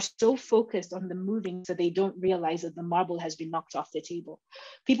people are so focused on the moving so they don't realize that the marble has been knocked off the table.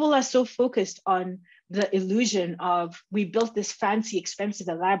 People are so focused on the illusion of, we built this fancy, expensive,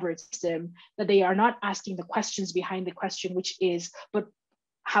 elaborate system, that they are not asking the questions behind the question, which is, but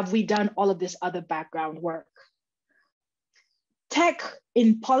have we done all of this other background work? Tech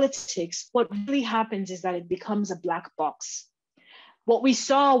in politics, what really happens is that it becomes a black box. What we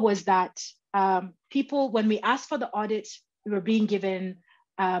saw was that people, when we asked for the audit, we were being given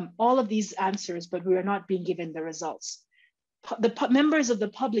all of these answers, but we were not being given the results. The members of the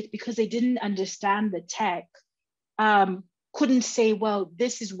public, because they didn't understand the tech, couldn't say, well,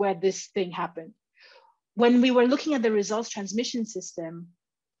 this is where this thing happened. When we were looking at the results transmission system,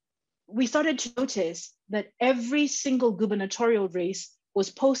 we started to notice that every single gubernatorial race was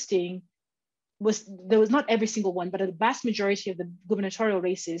posting, there was not every single one, but a vast majority of the gubernatorial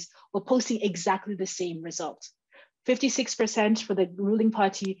races were posting exactly the same result. 56% for the ruling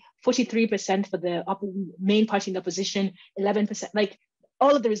party, 43% for the main party in the opposition, 11%. Like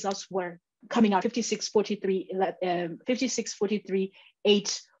all of the results were coming out 56, 43, 56, 43,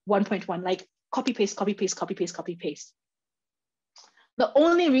 8, 1.1, like copy, paste, copy, paste, copy, paste, copy, paste. The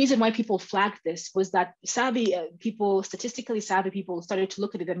only reason why people flagged this was that savvy people, statistically savvy people started to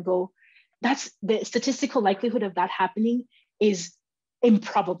look at it and go, that's the statistical likelihood of that happening is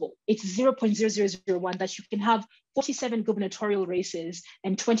improbable. It's 0.0001 that you can have 47 gubernatorial races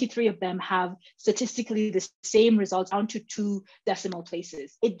and 23 of them have statistically the same results down to 2 decimal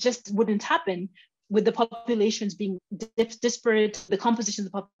places. It just wouldn't happen with the populations being disparate, the composition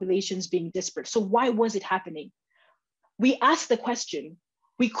of the populations being disparate. So why was it happening? We asked the question,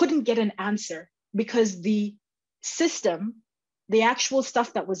 we couldn't get an answer because the system, the actual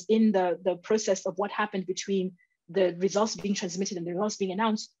stuff that was in the process of what happened between the results being transmitted and the results being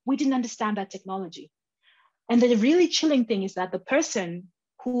announced, we didn't understand that technology. And the really chilling thing is that the person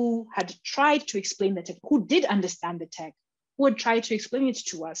who had tried to explain the tech, who did understand the tech, who had tried to explain it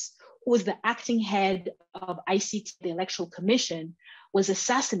to us, who was the acting head of ICT, the Electoral Commission, was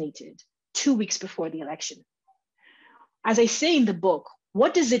assassinated 2 weeks before the election. As I say in the book,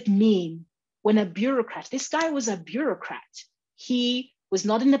 what does it mean when a bureaucrat, this guy was a bureaucrat. He was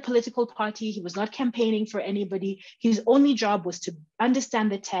not in a political party. He was not campaigning for anybody. His only job was to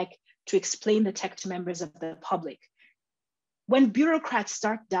understand the tech, to explain the tech to members of the public. When bureaucrats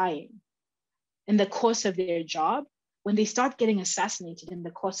start dying in the course of their job, when they start getting assassinated in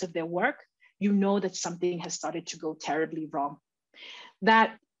the course of their work, you know that something has started to go terribly wrong.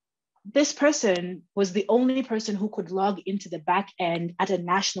 That this person was the only person who could log into the back end at a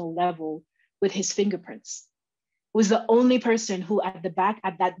national level with his fingerprints. Was the only person who at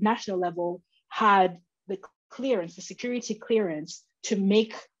that national level had the clearance, the security clearance to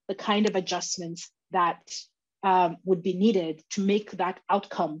make the kind of adjustments that would be needed to make that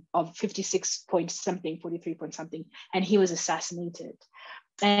outcome of 56 point something, 43 point something, and he was assassinated.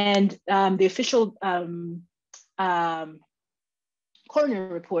 And the official coroner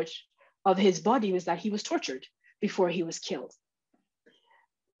report of his body was that he was tortured before he was killed.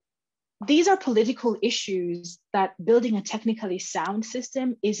 These are political issues that building a technically sound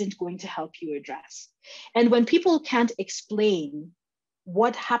system isn't going to help you address. And when people can't explain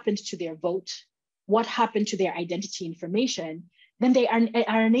what happened to their vote, what happened to their identity information, then they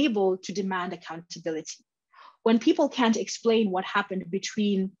are unable to demand accountability. When people can't explain what happened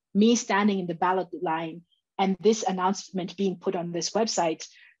between me standing in the ballot line and this announcement being put on this website,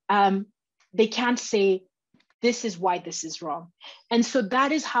 they can't say, this is why this is wrong. And so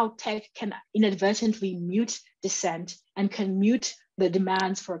that is how tech can inadvertently mute dissent and can mute the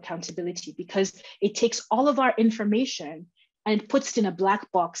demands for accountability, because it takes all of our information and puts it in a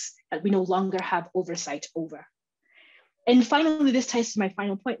black box that we no longer have oversight over. And finally, this ties to my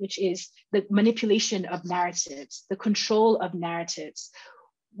final point, which is the manipulation of narratives, the control of narratives.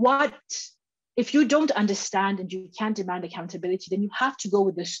 If you don't understand and you can't demand accountability, then you have to go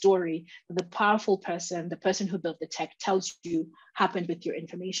with the story that the powerful person, the person who built the tech, tells you happened with your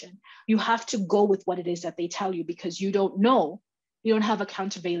information. You have to go with what it is that they tell you, because you don't know, you don't have a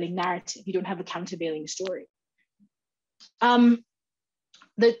countervailing narrative, you don't have a countervailing story.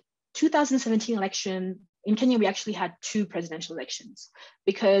 The 2017 election in Kenya, we actually had 2 presidential elections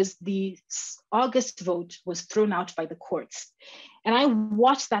because the August vote was thrown out by the courts. And I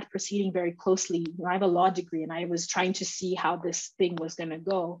watched that proceeding very closely. I have a law degree and I was trying to see how this thing was going to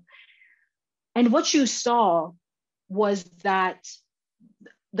go. And what you saw was that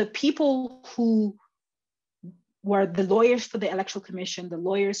the people who were the lawyers for the Electoral Commission, the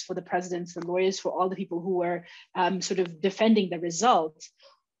lawyers for the presidents, the lawyers for all the people who were sort of defending the results,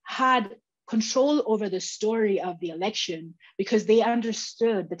 had control over the story of the election because they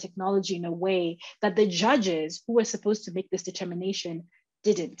understood the technology in a way that the judges who were supposed to make this determination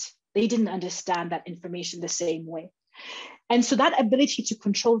didn't. They didn't understand that information the same way. And so that ability to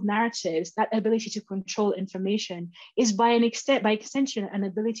control narratives, that ability to control information is by extension, an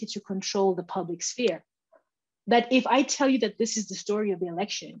ability to control the public sphere. That if I tell you that this is the story of the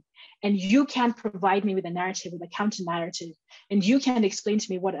election and you can't provide me with a narrative, with a counter narrative, and you can't explain to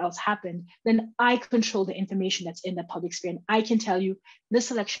me what else happened, then I control the information that's in the public sphere. And I can tell you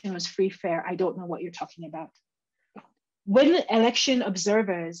this election was free, fair. I don't know what you're talking about. When election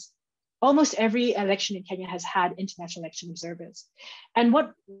observers, almost every election in Kenya has had international election observers. And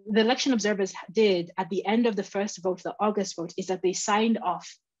what the election observers did at the end of the first vote, the August vote, is that they signed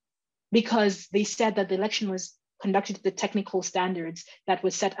off because they said that the election was conducted to the technical standards that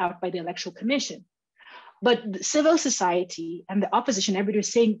was set out by the Electoral Commission. But civil society and the opposition, everybody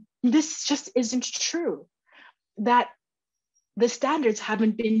was saying, this just isn't true. that the standards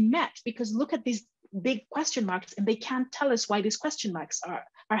haven't been met, because look at these big question marks and they can't tell us why these question marks are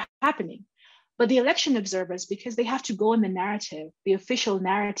happening. But the election observers, because they have to go in the narrative, the official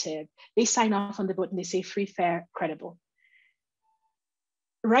narrative, they sign off on the vote and they say free, fair, credible.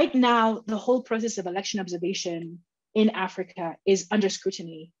 Right now, the whole process of election observation in Africa is under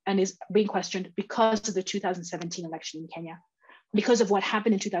scrutiny and is being questioned because of the 2017 election in Kenya, because of what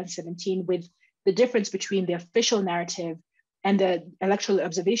happened in 2017 with the difference between the official narrative and the electoral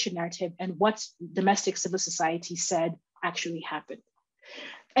observation narrative and what domestic civil society said actually happened.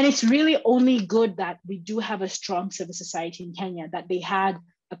 And it's really only good that we do have a strong civil society in Kenya, that they had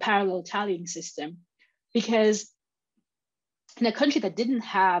a parallel tallying system, because in a country that didn't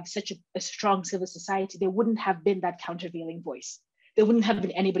have such a strong civil society, there wouldn't have been that countervailing voice. There wouldn't have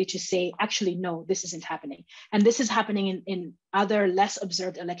been anybody to say, actually, no, this isn't happening. And this is happening in other less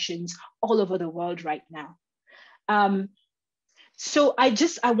observed elections all over the world right now. So I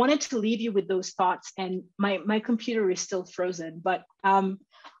wanted to leave you with those thoughts, and my computer is still frozen, but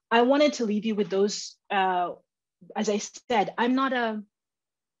I wanted to leave you with those. As I said, I am not a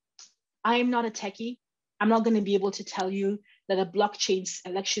techie. I'm not going to be able to tell you that a blockchain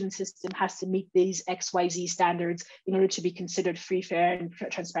election system has to meet these XYZ standards in order to be considered free, fair, and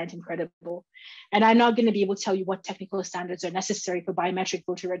transparent and credible. And I'm not going to be able to tell you what technical standards are necessary for biometric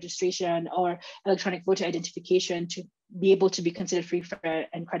voter registration or electronic voter identification to be able to be considered free, fair,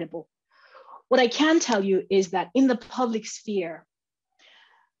 and credible. What I can tell you is that in the public sphere,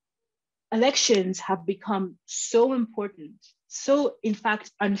 elections have become so important, so in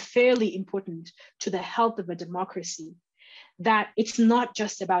fact unfairly important to the health of a democracy, that it's not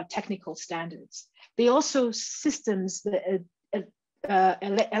just about technical standards. They also systems,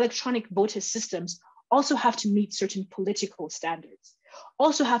 electronic voter systems also have to meet certain political standards,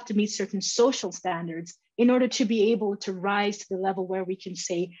 also have to meet certain social standards in order to be able to rise to the level where we can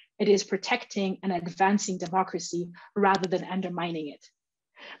say it is protecting and advancing democracy rather than undermining it.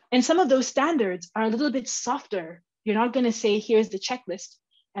 And some of those standards are a little bit softer. You're not going to say, here's the checklist,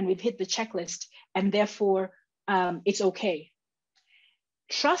 and we've hit the checklist, and therefore it's okay.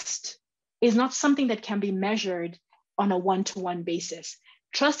 Trust is not something that can be measured on a one-to-one basis.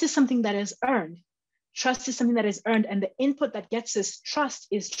 Trust is something that is earned. Trust is something that is earned, and the input that gets us trust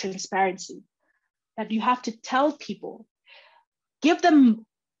is transparency. That you have to tell people, give them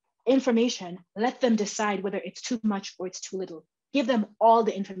information, let them decide whether it's too much or it's too little. Give them all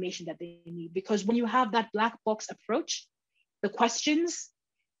the information that they need, because when you have that black box approach, the questions,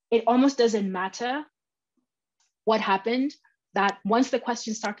 it almost doesn't matter what happened, that once the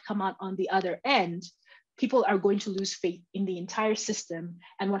questions start to come out on the other end, people are going to lose faith in the entire system.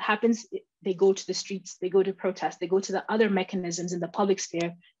 And what happens, they go to the streets, they go to protest, they go to the other mechanisms in the public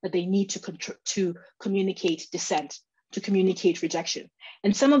sphere that they need to communicate dissent, to communicate rejection.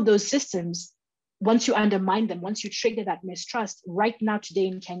 And some of those systems, once you undermine them, once you trigger that mistrust, right now today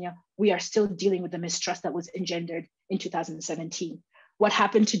in Kenya, we are still dealing with the mistrust that was engendered in 2017. What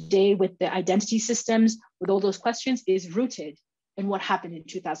happened today with the identity systems, with all those questions, is rooted in what happened in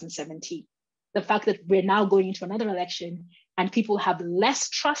 2017. The fact that we're now going into another election and people have less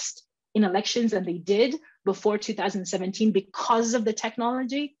trust in elections than they did before 2017 because of the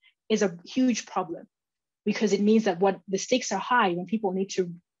technology is a huge problem, because it means that what the stakes are high when people need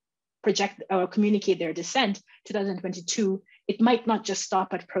to project or communicate their dissent. 2022, it might not just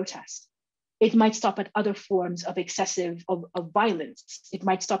stop at protest. It might stop at other forms of excessive of violence. It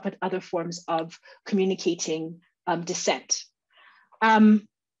might stop at other forms of communicating dissent.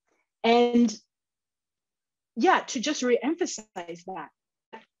 And yeah, to just re-emphasize that,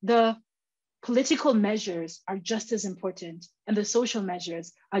 the political measures are just as important and the social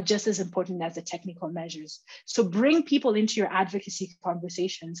measures are just as important as the technical measures. So bring people into your advocacy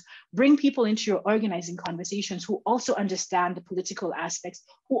conversations, bring people into your organizing conversations who also understand the political aspects,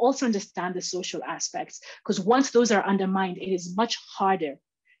 who also understand the social aspects, because once those are undermined, it is much harder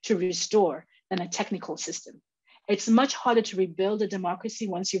to restore than a technical system. It's much harder to rebuild a democracy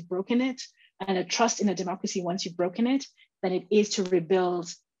once you've broken it, and a trust in a democracy once you've broken it, than it is to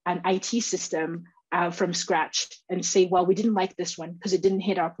rebuild an IT system from scratch and say, well, we didn't like this one because it didn't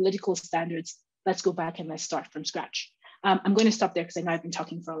hit our political standards. Let's go back and let's start from scratch. I'm going to stop there because I know I've been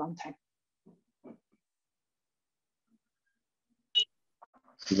talking for a long time.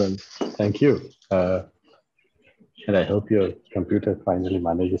 Well, thank you. And I hope your computer finally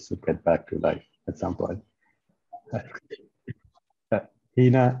manages to get back to life at some point.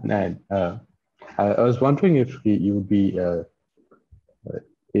 Hina, I was wondering if you would be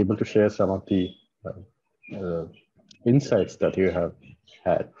able to share some of the insights that you have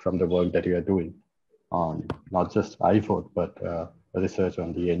had from the work that you are doing on not just iVote, but research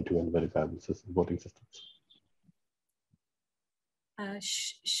on the end-to-end verifiable voting systems?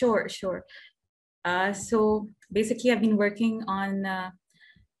 Sure. So basically, I've been working on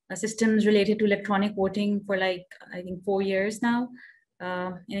systems related to electronic voting for like, I think 4 years now.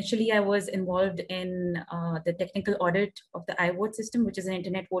 Initially, I was involved in the technical audit of the iVote system, which is an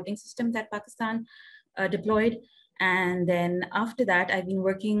internet voting system that Pakistan deployed. And then after that, I've been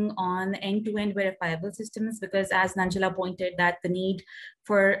working on end-to-end verifiable systems, because as Nanjala pointed, that the need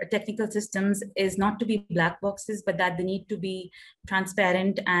for technical systems is not to be black boxes, but that they need to be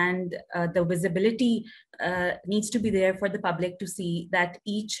transparent, and the visibility needs to be there for the public to see that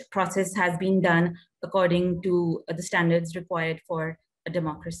each process has been done according to the standards required for a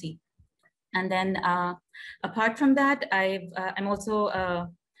democracy. And then apart from that, I'm also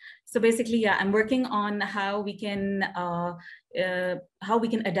so basically, yeah, I'm working on how we can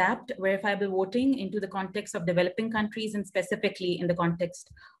adapt verifiable voting into the context of developing countries, and specifically in the context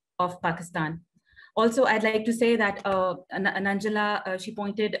of Pakistan. Also, I'd like to say that Nanjala, she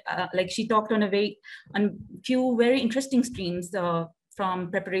pointed, like she talked on few very interesting streams from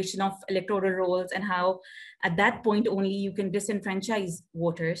preparation of electoral rolls, and how at that point only you can disenfranchise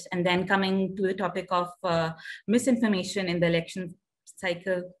voters. And then coming to the topic of misinformation in the election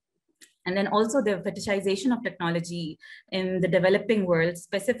cycle, and then also the fetishization of technology in the developing world,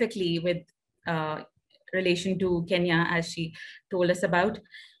 specifically with relation to Kenya, as she told us about.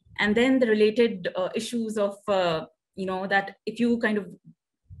 And then the related issues of, that if you kind of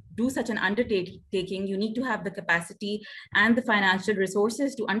do such an undertaking, you need to have the capacity and the financial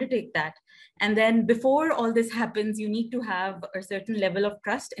resources to undertake that. And then before all this happens, you need to have a certain level of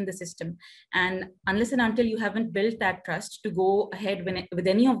trust in the system. And unless and until you haven't built that trust, to go ahead with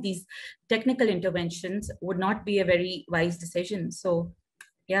any of these technical interventions would not be a very wise decision. So,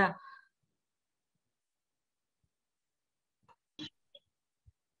 yeah.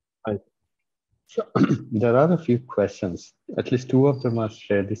 So, there are a few questions, at least 2 of them are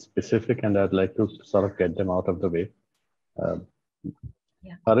fairly specific, and I'd like to sort of get them out of the way.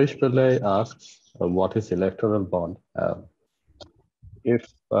 Harish Pillai asks, what is electoral bond? If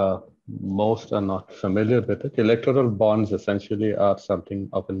most are not familiar with it, electoral bonds essentially are something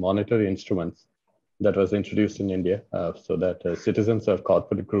of a monetary instruments that was introduced in India so that citizens or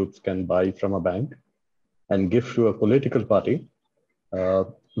corporate groups can buy from a bank and give to a political party,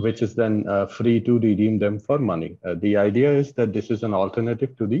 which is then free to redeem them for money. The idea is that this is an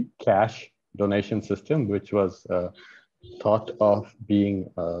alternative to the cash donation system, which was thought of being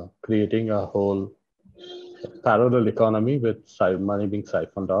creating a whole parallel economy with money being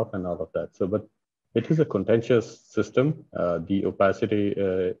siphoned off and all of that. So, but it is a contentious system. The opacity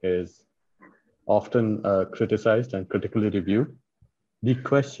is often criticized and critically reviewed. The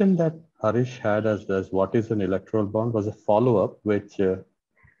question that Harish had as what is an electoral bond was a follow-up, which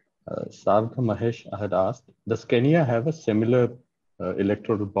Sartha Mahesh had asked, does Kenya have a similar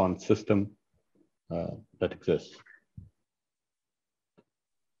electoral bond system that exists?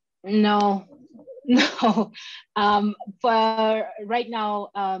 No. For right now,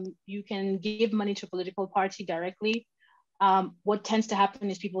 you can give money to a political party directly. What tends to happen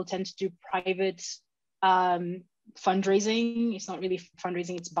is people tend to do private fundraising. It's not really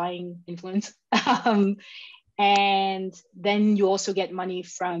fundraising, it's buying influence. And then you also get money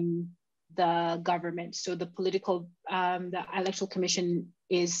from the government. So the the electoral commission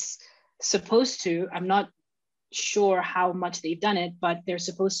is supposed to, I'm not sure how much they've done it, but they're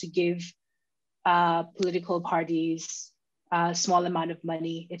supposed to give political parties a small amount of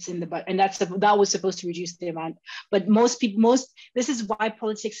money. It's in the budget, and that was supposed to reduce the amount. But this is why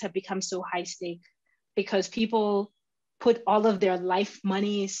politics have become so high stake, because people put all of their life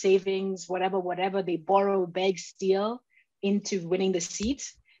money, savings, whatever they borrow, beg, steal into winning the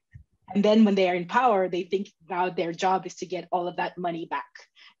seat. And then when they are in power, they think now their job is to get all of that money back.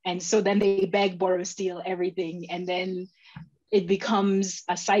 And so then they beg, borrow, steal everything. And then it becomes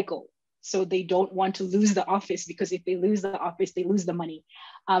a cycle. So they don't want to lose the office, because if they lose the office, they lose the money.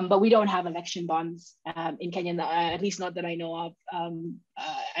 But we don't have election bonds in Kenya, at least not that I know of.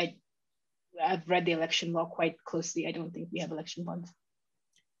 I've read the election law quite closely. I don't think we have election bonds.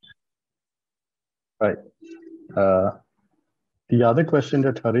 Right. The other question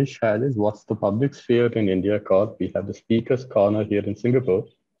that Harish had is, what's the public sphere in India called? We have the Speaker's Corner here in Singapore,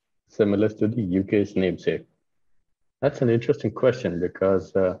 similar to the UK's namesake. That's an interesting question,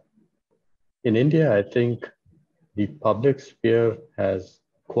 because in India, I think the public sphere has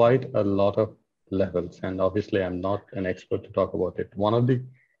quite a lot of levels. And obviously, I'm not an expert to talk about it. One of the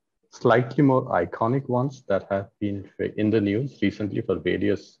slightly more iconic ones that have been in the news recently for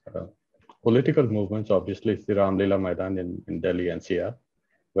various political movements, obviously, is the Ramlila Maidan in Delhi NCR,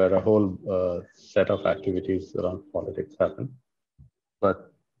 where a whole set of activities around politics happen.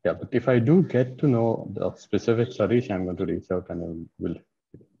 But yeah, but if I do get to know the specific Sarish, I'm going to reach out and I will.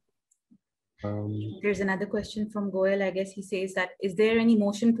 There's another question from Goel. I guess he says that, is there any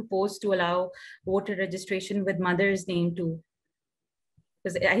motion proposed to allow voter registration with mother's name too?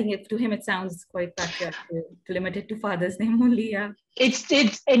 Because I think to him it sounds quite patriarchal to limit it to father's name only. Yeah, it's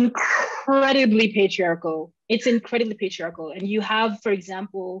incredibly patriarchal. It's incredibly patriarchal, and you have, for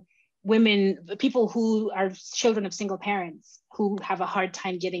example, women, people who are children of single parents who have a hard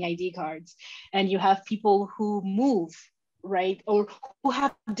time getting ID cards, and you have people who move, right, or who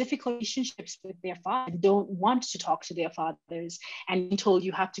have difficult relationships with their father and don't want to talk to their fathers, and told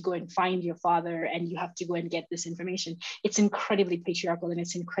you have to go and find your father and you have to go and get this information. It's incredibly patriarchal and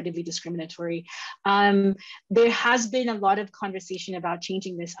it's incredibly discriminatory. There has been a lot of conversation about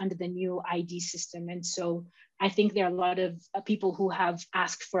changing this under the new ID system, and so I think there are a lot of people who have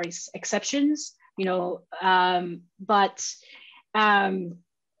asked for exceptions, you know, but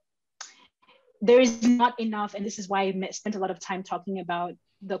there is not enough, and this is why I spent a lot of time talking about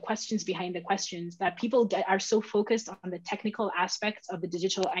the questions behind the questions, that people are so focused on the technical aspects of the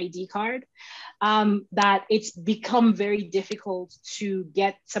digital ID card that it's become very difficult to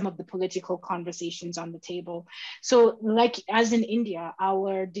get some of the political conversations on the table. So like as in India,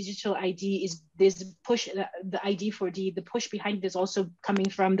 our digital ID is this push, the ID4D, the push behind it is also coming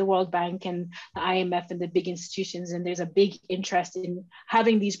from the World Bank and the IMF and the big institutions. And there's a big interest in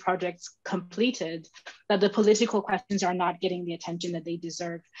having these projects completed, that the political questions are not getting the attention that they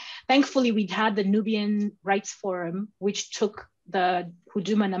deserve. Thankfully, we had the Nubian Rights Forum, which took the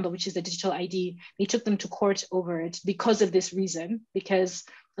Huduma number, which is the digital ID, they took them to court over it because of this reason, because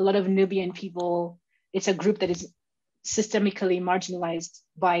a lot of Nubian people, it's a group that is systemically marginalized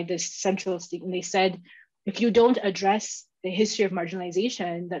by this central state. And they said, if you don't address the history of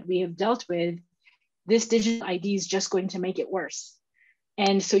marginalization that we have dealt with, this digital ID is just going to make it worse.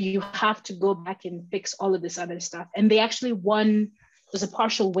 And so you have to go back and fix all of this other stuff. And they actually won. It was a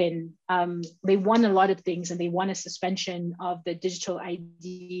partial win. They won a lot of things, and they won a suspension of the digital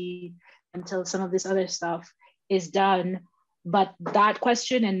ID until some of this other stuff is done. But that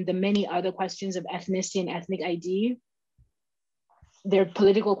question and the many other questions of ethnicity and ethnic ID, they're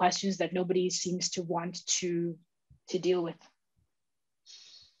political questions that nobody seems to want to deal with.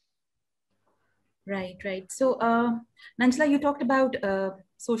 Right. So, Nanjala, you talked about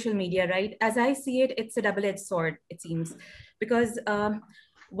social media, right? As I see it, it's a double-edged sword, it seems, because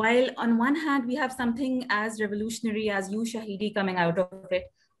while on one hand, we have something as revolutionary as You Shahidi coming out of it,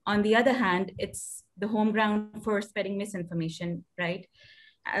 on the other hand, it's the home ground for spreading misinformation, right?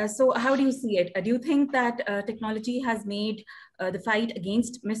 So how do you see it? Do you think that technology has made the fight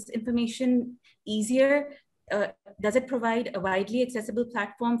against misinformation easier? Does it provide a widely accessible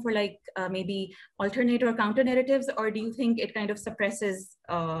platform for like maybe alternate or counter narratives, or do you think it kind of suppresses,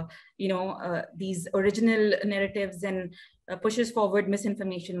 these original narratives and pushes forward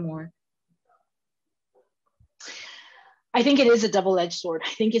misinformation more? I think it is a double-edged sword.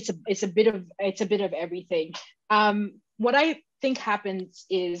 I think it's a bit of everything. What I think happens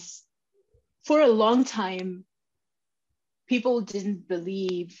is, for a long time, people didn't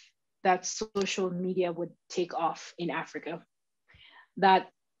believe that social media would take off in Africa. That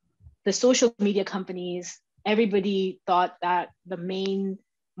the social media companies, everybody thought that the main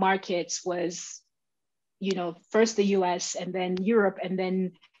markets was, first the US and then Europe and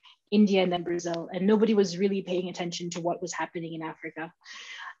then India and then Brazil. And nobody was really paying attention to what was happening in Africa.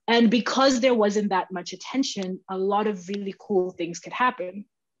 And because there wasn't that much attention, a lot of really cool things could happen,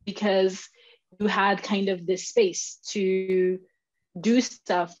 because you had kind of this space to do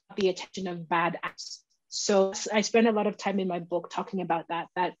stuff, the attention of bad acts. So I spend a lot of time in my book talking about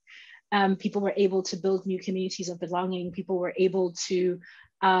that people were able to build new communities of belonging. People were able to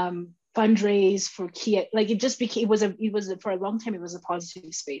fundraise for key, like it just became, for a long time, it was a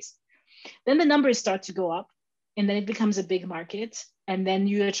positive space. Then the numbers start to go up, and then it becomes a big market. And then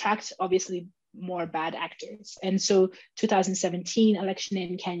you attract, obviously, more bad actors. And so 2017 election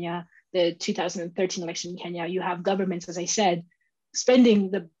in Kenya, the 2013 election in Kenya, you have governments, as I said,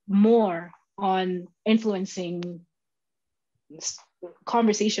 spending more on influencing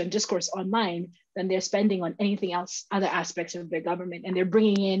conversation, discourse online than they're spending on anything else, other aspects of their government. And they're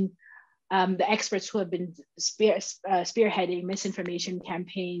bringing in the experts who have been spearheading misinformation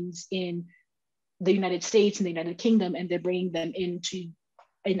campaigns in the United States and the United Kingdom, and they're bringing them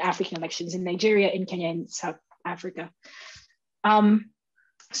in African elections in Nigeria, in Kenya, and South Africa.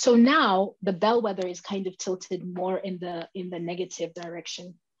 So now the bellwether is kind of tilted more in the negative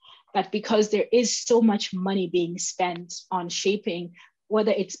direction. that because there is so much money being spent on shaping,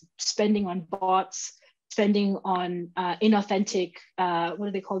 whether it's spending on bots, spending on inauthentic, what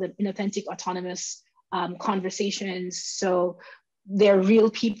do they call them? Inauthentic autonomous conversations. So they're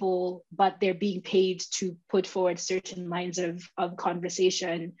real people, but they're being paid to put forward certain lines of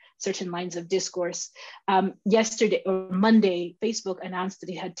conversation, certain lines of discourse. Yesterday or Monday, Facebook announced that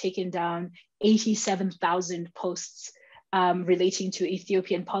it had taken down 87,000 posts relating to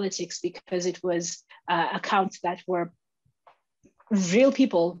Ethiopian politics because it was accounts that were real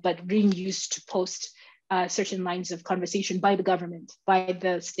people, but being used to post certain lines of conversation by the government, by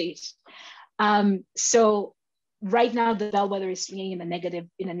the state. So right now the bellwether is swinging in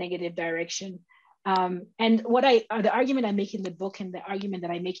a negative direction. And what the argument I make in the book and the argument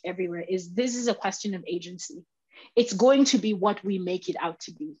that I make everywhere is this is a question of agency. It's going to be what we make it out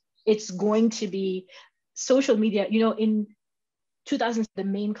to be. It's going to be social media. You know, in 2000, the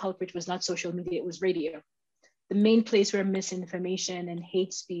main culprit was not social media, it was radio. The main place where misinformation and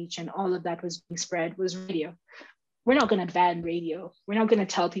hate speech and all of that was being spread was radio. We're not going to ban radio. We're not going to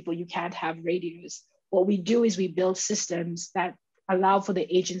tell people you can't have radios. What we do is we build systems that allow for the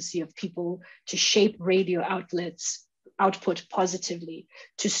agency of people to shape radio outlets output positively,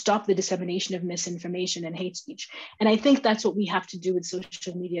 to stop the dissemination of misinformation and hate speech. And I think that's what we have to do with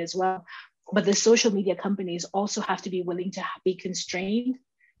social media as well. But the social media companies also have to be willing to be constrained.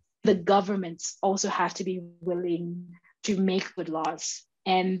 The governments also have to be willing to make good laws.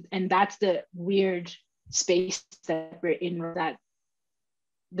 And that's the weird space that we're in, that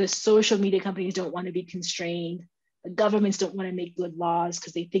the social media companies don't want to be constrained. The governments don't want to make good laws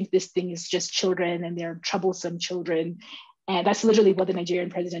because they think this thing is just children and they're troublesome children. And that's literally what the Nigerian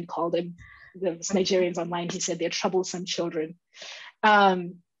president called them. The Nigerians online, he said they're troublesome children.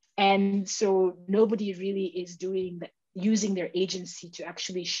 And so nobody really is using their agency to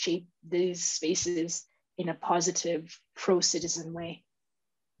actually shape these spaces in a positive, pro-citizen way.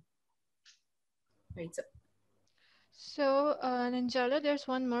 Right. So, Nanjala, there's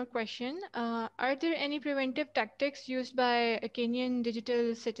one more question. Are there any preventive tactics used by Kenyan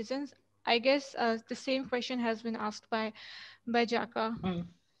digital citizens? I guess the same question has been asked by Jaka.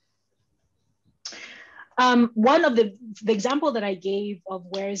 One of the example that I gave of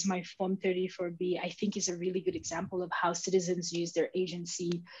where is my Form 34B, I think is a really good example of how citizens use their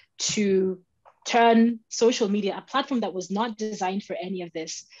agency to turn social media, a platform that was not designed for any of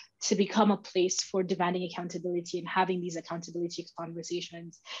this, to become a place for demanding accountability and having these accountability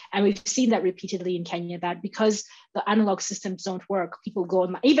conversations. And we've seen that repeatedly in Kenya, that because the analog systems don't work, people go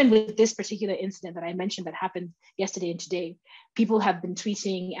on, even with this particular incident that I mentioned that happened yesterday and today, people have been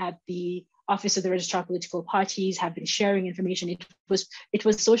tweeting at the Office of the Registrar of Political Parties, have been sharing information. It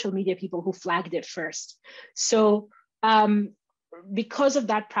was social media people who flagged it first. So because of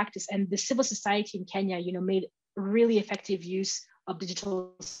that practice, and the civil society in Kenya, made really effective use of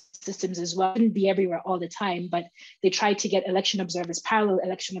digital systems as well. It couldn't be everywhere all the time, but they tried to get election observers, parallel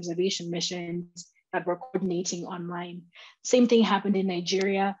election observation missions that were coordinating online. Same thing happened in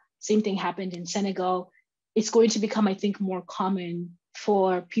Nigeria. Same thing happened in Senegal. It's going to become, I think, more common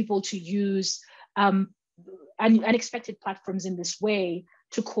for people to use unexpected platforms in this way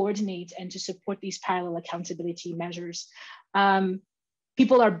to coordinate and to support these parallel accountability measures.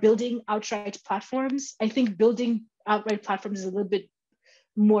 People are building outright platforms. I think building outright platforms is a little bit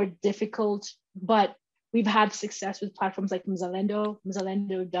more difficult, but we've had success with platforms like Mzalendo.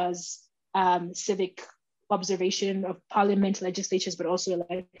 Mzalendo does civic observation of parliament, legislatures, but also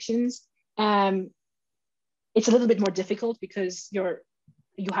elections. It's a little bit more difficult because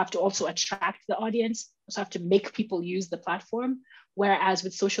you have to also attract the audience, you also have to make people use the platform, whereas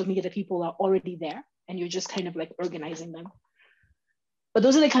with social media, the people are already there and you're just kind of like organizing them. But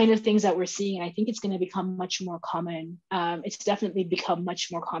those are the kind of things that we're seeing. And I think it's going to become much more common. It's definitely become much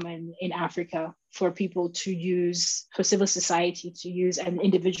more common in Africa for people to use, for civil society to use, and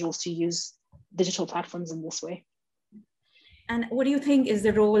individuals to use digital platforms in this way. And what do you think is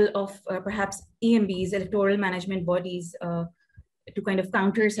the role of perhaps EMBs, electoral management bodies, to kind of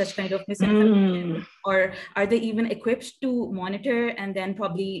counter such kind of misinformation? Or are they even equipped to monitor and then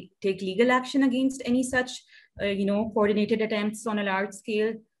probably take legal action against any such coordinated attempts on a large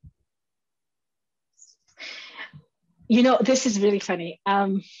scale? This is really funny.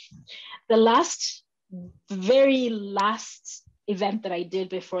 The very last event that I did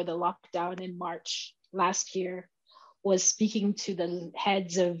before the lockdown in March last year was speaking to the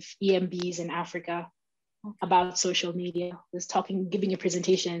heads of EMBs in Africa about social media. I was giving a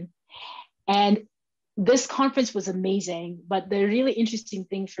presentation. And this conference was amazing. But the really interesting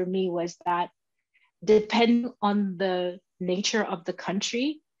thing for me was that depending on the nature of the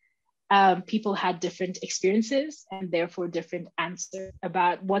country, people had different experiences and therefore different answers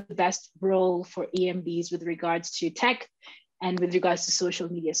about what the best role for EMBs with regards to tech and with regards to social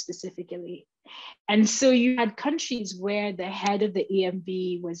media specifically. And so you had countries where the head of the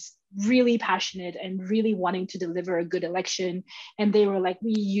EMB was really passionate and really wanting to deliver a good election. And they were like,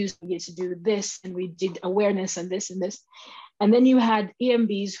 we used media to do this, and we did awareness and this and this. And then you had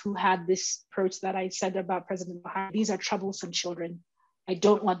EMBs who had this approach that I said about President Buhari. These are troublesome children. I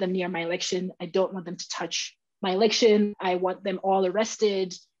don't want them near my election. I don't want them to touch my election. I want them all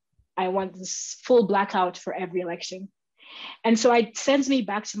arrested. I want this full blackout for every election. And so it sends me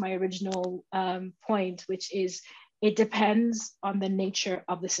back to my original point, which is it depends on the nature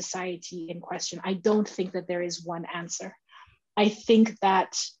of the society in question. I don't think that there is one answer. I think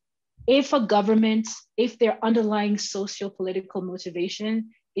that if a government, if their underlying socio-political motivation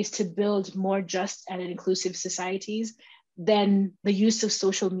is to build more just and inclusive societies, then the use of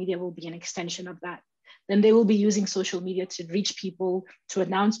social media will be an extension of that. Then they will be using social media to reach people, to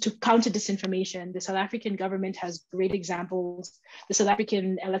announce, to counter disinformation. The South African government has great examples. The South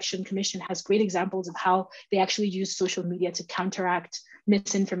African Election Commission has great examples of how they actually use social media to counteract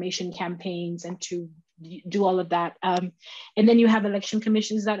misinformation campaigns and to do all of that. And then you have election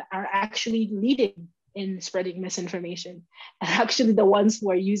commissions that are actually leading in spreading misinformation, and actually the ones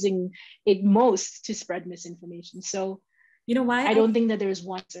who are using it most to spread misinformation. So, you know why I don't think that there is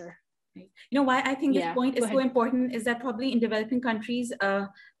one answer. You know why I think this point is so important is that probably in developing countries,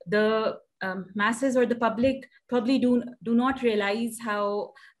 the masses or the public probably do not realize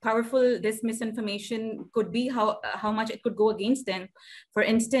how powerful this misinformation could be, how much it could go against them. For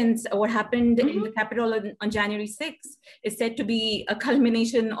instance, what happened in the Capitol on January 6th is said to be a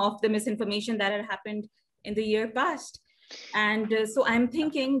culmination of the misinformation that had happened in the year past. And so I'm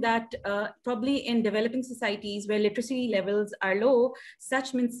thinking that probably in developing societies where literacy levels are low,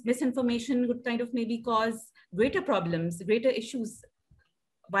 such misinformation would kind of maybe cause greater problems, greater issues,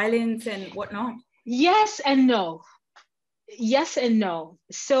 violence and whatnot. Yes and no. Yes and no.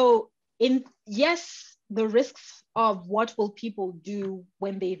 So yes, the risks of what will people do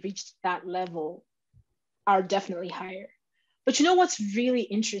when they reach that level are definitely higher. But you know what's really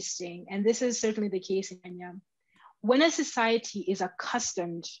interesting, and this is certainly the case in Kenya, when a society is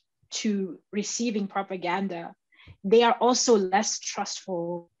accustomed to receiving propaganda, they are also less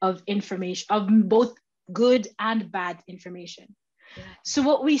trustful of information, of both good and bad information. Yeah. So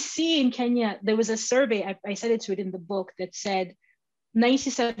what we see in Kenya, there was a survey, I cited to it in the book, that said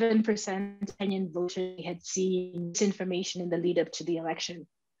 97% Kenyan voters had seen misinformation in the lead up to the election.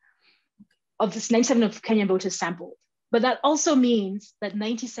 Of this, 97% of Kenyan voters sampled. But that also means that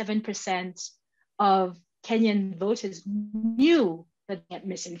 97% of Kenyan voters knew that they had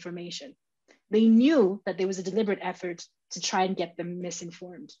misinformation. They knew that there was a deliberate effort to try and get them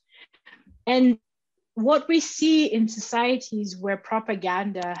misinformed. And what we see in societies where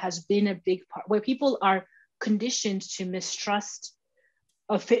propaganda has been a big part, where people are conditioned to mistrust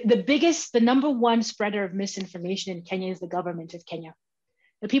of it, the number one spreader of misinformation in Kenya is the government of Kenya.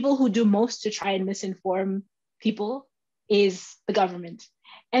 The people who do most to try and misinform people is the government.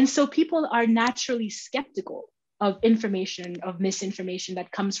 And so people are naturally skeptical of information, of misinformation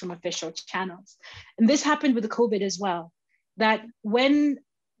that comes from official channels. And this happened with the COVID as well, that when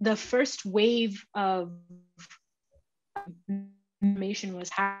the first wave of information was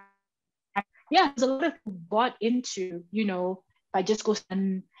happening, there's a lot of people bought into, if I just go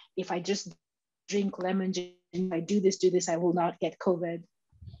and if I just drink lemon juice, if I do this, I will not get COVID.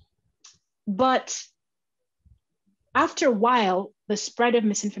 But after a while, the spread of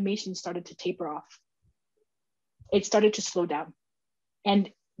misinformation started to taper off. It started to slow down,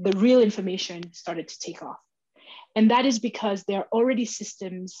 and the real information started to take off. And that is because there are already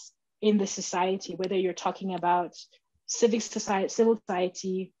systems in the society, whether you're talking about civil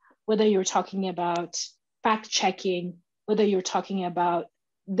society, whether you're talking about fact checking, whether you're talking about,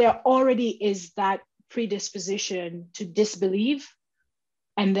 there already is that predisposition to disbelieve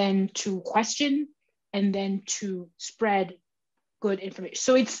and then to question and then to spread good information.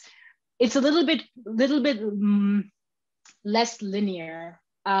 So it's a little bit less linear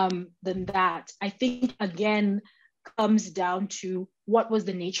than that. I think, again, comes down to what was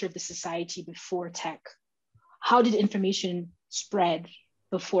the nature of the society before tech? How did information spread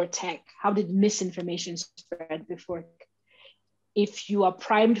before tech? How did misinformation spread before tech? If you are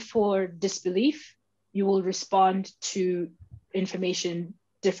primed for disbelief, you will respond to information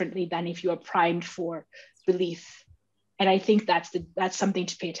differently than if you are primed for belief. And I think that's something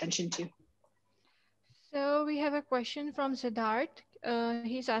to pay attention to. So we have a question from Siddharth.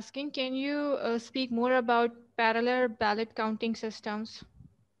 He's asking, can you speak more about parallel ballot counting systems?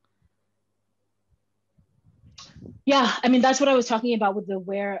 Yeah, I mean, that's what I was talking about with the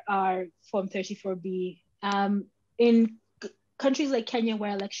where are Form 34B. In countries like Kenya,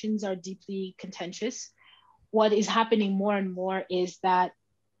 where elections are deeply contentious, what is happening more and more is that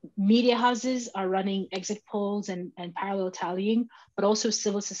media houses are running exit polls and parallel tallying, but also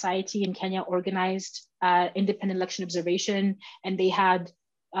civil society in Kenya organized independent election observation, and they had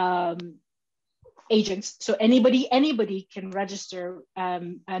agents. So anybody can register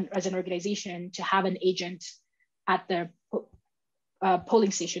and as an organization to have an agent at the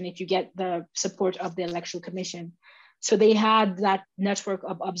polling station if you get the support of the Electoral Commission. So they had that network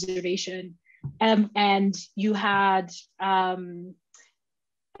of observation, and you had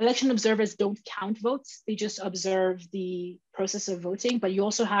election observers don't count votes, they just observe the process of voting, but you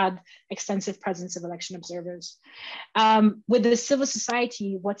also had extensive presence of election observers. With the civil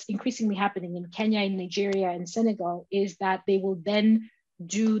society, what's increasingly happening in Kenya, in Nigeria, and Senegal is that they will then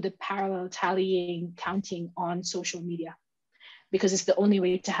do the parallel tallying counting on social media, because it's the only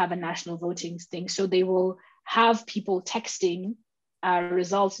way to have a national voting thing. So they will have people texting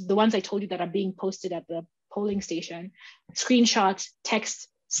results, the ones I told you that are being posted at the polling station, screenshot, text,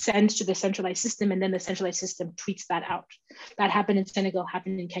 send to the centralized system, and then the centralized system tweets that out. That happened in Senegal,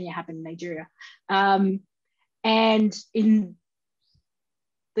 happened in Kenya, happened in Nigeria. And in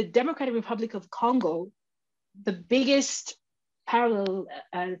the Democratic Republic of Congo, the biggest parallel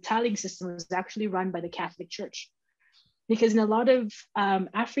tallying system was actually run by the Catholic Church. Because in a lot of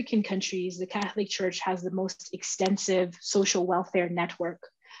African countries, the Catholic Church has the most extensive social welfare network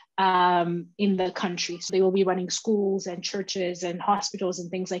in the country. So they will be running schools and churches and hospitals and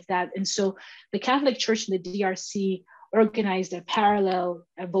things like that. And so the Catholic Church in the DRC organized a parallel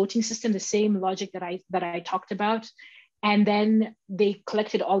voting system, the same logic that I talked about. And then they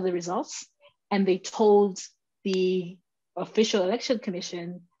collected all the results and they told the official election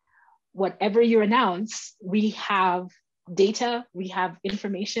commission, whatever you announce, we have data, we have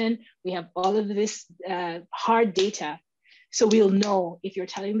information, we have all of this hard data. So we'll know if you're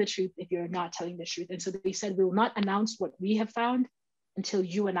telling the truth, if you're not telling the truth. And so they said, we will not announce what we have found until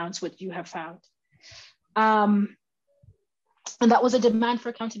you announce what you have found. And that was a demand for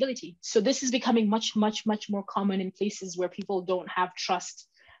accountability. So this is becoming much, much, much more common in places where people don't have trust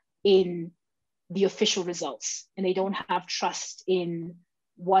in the official results, and they don't have trust in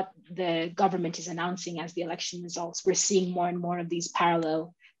what the government is announcing as the election results. We're seeing more and more of these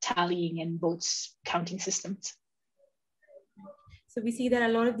parallel tallying and votes counting systems. So we see that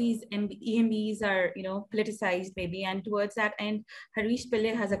a lot of these EMBs are, politicized maybe, and towards that end, Harish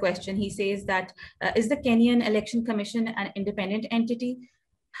Pillai has a question. He says that, is the Kenyan Election Commission an independent entity?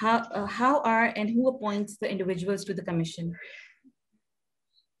 How are and who appoints the individuals to the commission?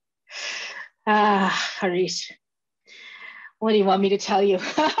 Harish, what do you want me to tell you?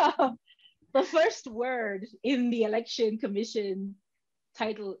 The first word in the Election Commission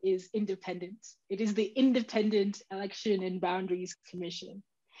title is independent. It is the Independent Election and Boundaries Commission.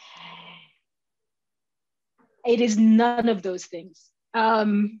 It is none of those things.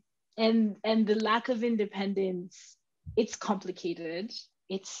 And the lack of independence, it's complicated.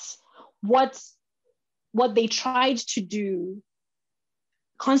 It's what they tried to do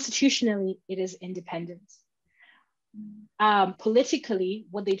constitutionally, it is independent. Politically,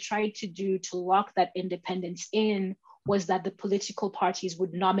 what they tried to do to lock that independence in was that the political parties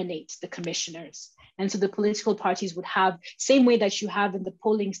would nominate the commissioners. And so the political parties would have, same way that you have in the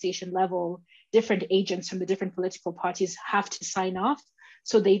polling station level, different agents from the different political parties have to sign off.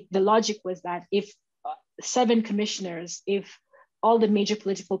 So the logic was that if 7 commissioners, if all the major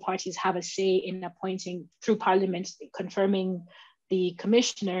political parties have a say in appointing through parliament, confirming the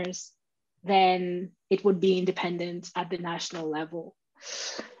commissioners, then it would be independent at the national level.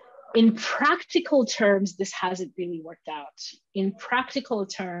 In practical terms, this hasn't really worked out. In practical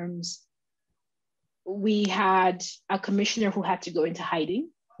terms, we had a commissioner who had to go into hiding,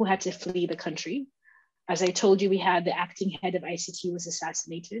 who had to flee the country. As I told you, we had the acting head of ICT was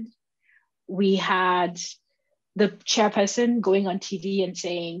assassinated. We had the chairperson going on TV and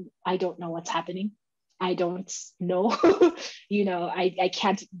saying, I don't know what's happening. I don't know. I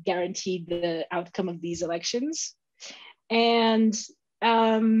can't guarantee the outcome of these elections. And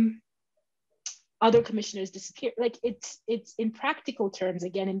other commissioners disappear. Like it's in practical terms,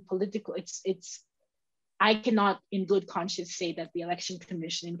 again, in political, I cannot in good conscience say that the Election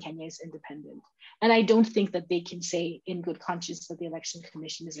Commission in Kenya is independent. And I don't think that they can say in good conscience that the Election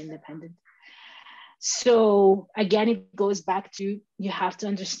Commission is independent. So again, it goes back to, you have to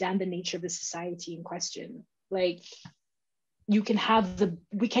understand the nature of the society in question. Like you can have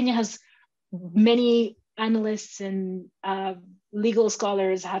Kenya has many analysts and legal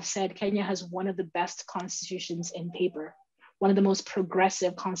scholars have said Kenya has one of the best constitutions in paper, one of the most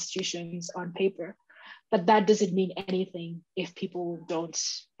progressive constitutions on paper. But that doesn't mean anything if people don't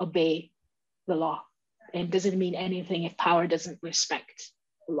obey the law. And doesn't mean anything if power doesn't respect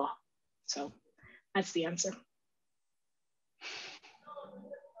the law. So that's the answer.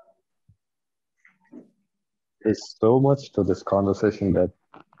 There's so much to this conversation that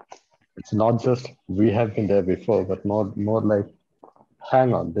it's not just we have been there before, but more like,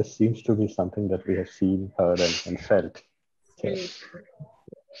 hang on, this seems to be something that we have seen, heard, and felt. So,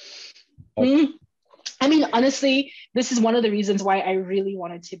 I mean, honestly, this is one of the reasons why I really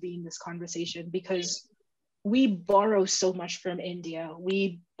wanted to be in this conversation, because we borrow so much from India.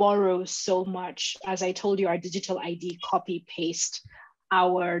 We borrow so much, as I told you, our digital ID copy paste,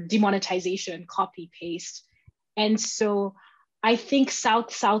 our demonetization copy paste. And so I think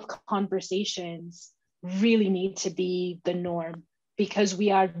South-South conversations really need to be the norm, because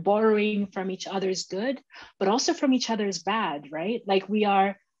we are borrowing from each other's good, but also from each other's bad, right? Like we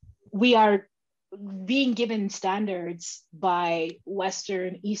are being given standards by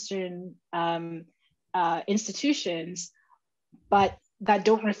Western, Eastern institutions, but that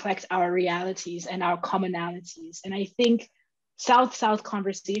don't reflect our realities and our commonalities. And I think South-South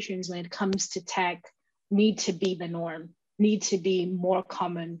conversations when it comes to tech need to be the norm, need to be more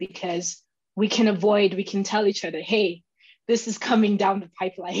common, because we can tell each other, hey, this is coming down the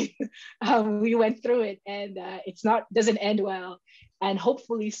pipeline. We went through it, and doesn't end well. And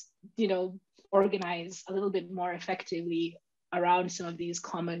hopefully, organize a little bit more effectively around some of these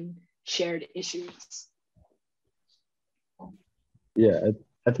common shared issues. yeah,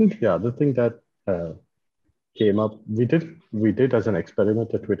 I think the other thing that came up, we did as an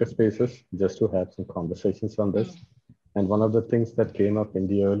experiment at Twitter Spaces just to have some conversations on this. And one of the things that came up in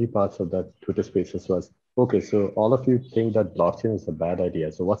the early parts of that Twitter Spaces was, okay, so all of you think that blockchain is a bad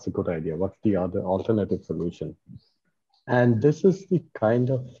idea. So what's a good idea? What's the other alternative solution? And this is the kind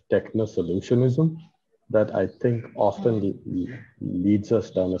of techno-solutionism that I think often leads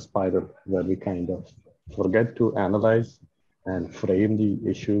us down a spiral where we kind of forget to analyze and frame the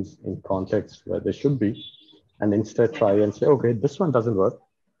issues in context where they should be, and instead try and say, okay, this one doesn't work.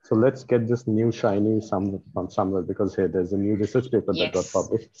 So let's get this new shiny from somewhere, because hey, there's a new research paper that got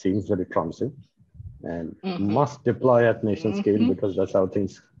published, seems very promising, and must deploy at nation scale, because that's how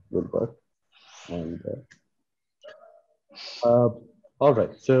things will work. And all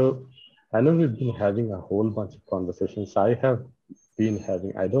right, so I know we've been having a whole bunch of conversations. I have been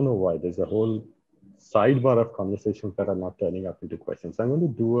having, I don't know why, there's a whole sidebar of conversations that are not turning up into questions. I'm going to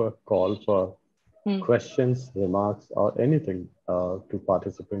do a call for questions, remarks, or anything to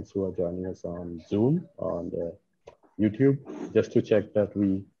participants who are joining us on Zoom, on YouTube, just to check that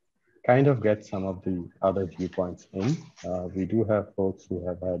we kind of get some of the other viewpoints in. We do have folks who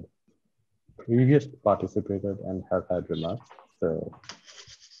have had previously participated and have had remarks. So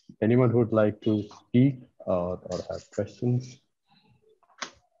anyone who would like to speak or have questions?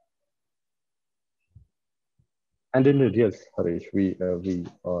 And in it, yes, Harish, we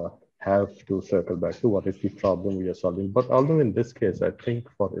have to circle back to what is the problem we are solving. But although in this case, I think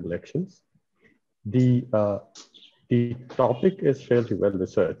for elections, the topic is fairly well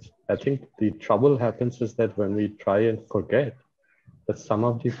researched. I think the trouble happens is that when we try and forget that some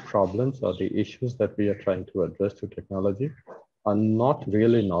of the problems or the issues that we are trying to address through technology are not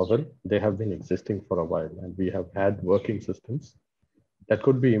really novel. They have been existing for a while, and we have had working systems that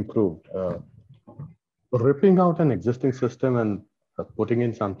could be improved. Ripping out an existing system and putting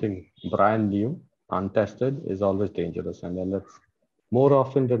in something brand new, untested, is always dangerous. And then that's more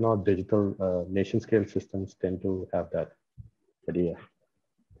often than not, digital nation scale systems tend to have that idea.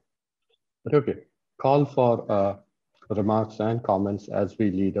 But okay, call for remarks and comments as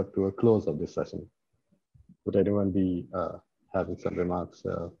we lead up to a close of this session. Would anyone be having some remarks?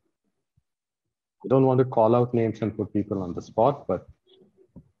 I don't want to call out names and put people on the spot, but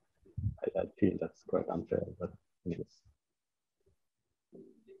I feel that's quite unfair, but anyways.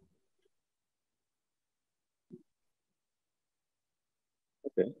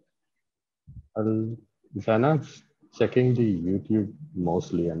 Okay. Zana's checking the YouTube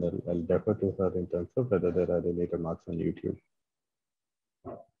mostly, and I'll defer to her in terms of whether there are any remarks on YouTube.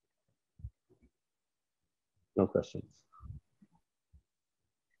 No questions.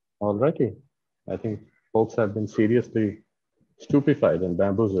 All righty. I think folks have been seriously stupefied and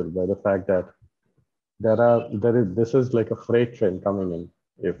bamboozled by the fact that this is like a freight train coming in.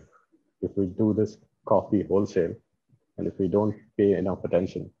 If we do this coffee wholesale, and if we don't pay enough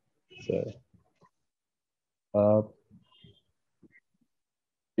attention. So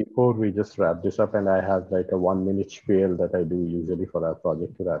Before we just wrap this up, and I have like a 1 minute spiel that I do usually for our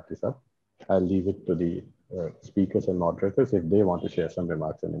project to wrap this up, I'll leave it to the speakers and moderators if they want to share some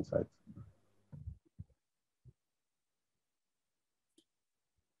remarks and insights.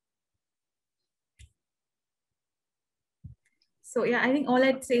 So yeah, I think all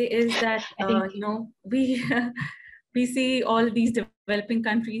I'd say is that we see all these developing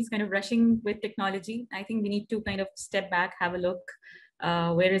countries kind of rushing with technology. I think we need to kind of step back, have a look.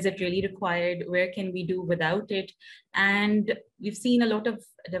 Where is it really required? Where can we do without it? And we've seen a lot of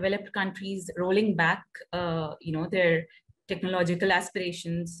developed countries rolling back, their technological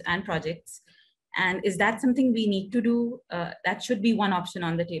aspirations and projects. And is that something we need to do? That should be one option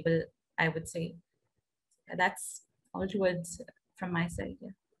on the table, I would say. That's all towards from my side.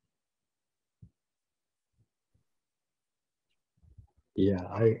 Yeah,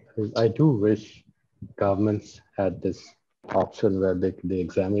 I do wish governments had this option where they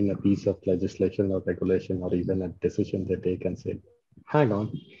examine a piece of legislation or regulation or even a decision they take and say, hang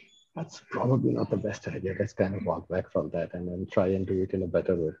on, that's probably not the best idea. Let's kind of walk back from that and then try and do it in a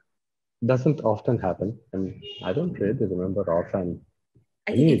better way. Doesn't often happen. And I don't really remember offhand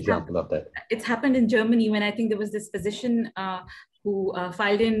any example of that. It's happened in Germany when I think there was this physician who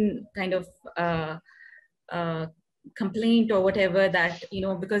filed in kind of complaint or whatever that,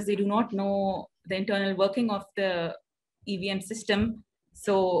 because they do not know the internal working of the EVM system.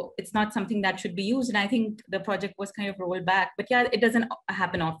 So it's not something that should be used. And I think the project was kind of rolled back. But yeah, it doesn't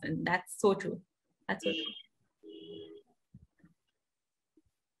happen often. That's so true. That's so true.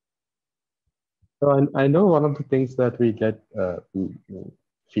 So I know one of the things that we get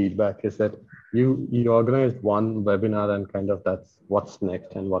feedback is that you organized one webinar and kind of that's what's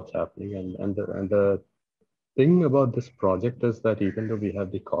next and what's happening. And the thing about this project is that even though we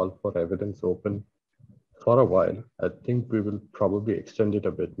have the call for evidence open for a while, I think we will probably extend it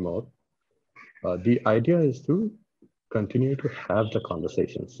a bit more. The idea is to continue to have the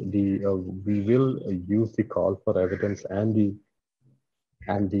conversations. We will use the call for evidence and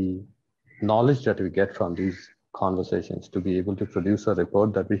the knowledge that we get from these conversations to be able to produce a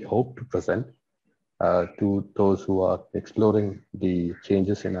report that we hope to present to those who are exploring the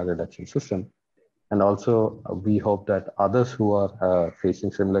changes in our election system. And also, we hope that others who are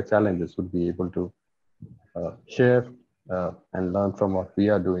facing similar challenges would be able to share and learn from what we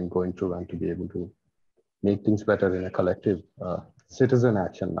are doing, going through, and to be able to make things better in a collective citizen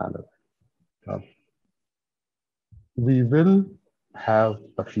action manner. We will have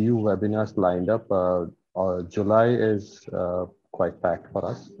a few webinars lined up. July is quite packed for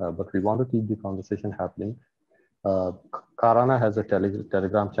us, but we want to keep the conversation happening. Karana has a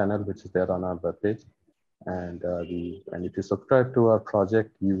Telegram channel, which is there on our webpage. And if you subscribe to our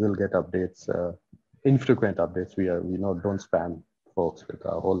project, you will get updates, infrequent updates. We don't spam folks with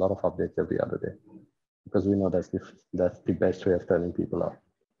a whole lot of updates every other day, because we know that's the best way of turning people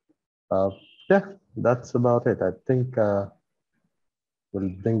off. Yeah, that's about it. I think we'll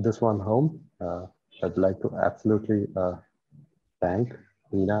bring this one home. I'd like to absolutely thank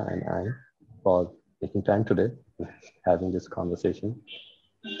Rina and Anne for taking time today, having this conversation.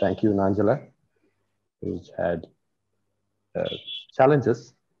 Thank you, Nanjala, who's had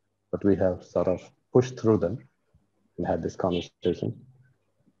challenges, but we have sort of pushed through them and had this conversation.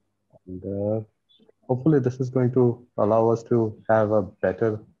 And hopefully this is going to allow us to have a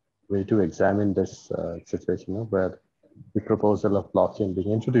better way to examine this situation, where the proposal of blockchain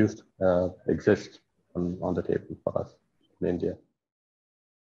being introduced exists on the table for us in India.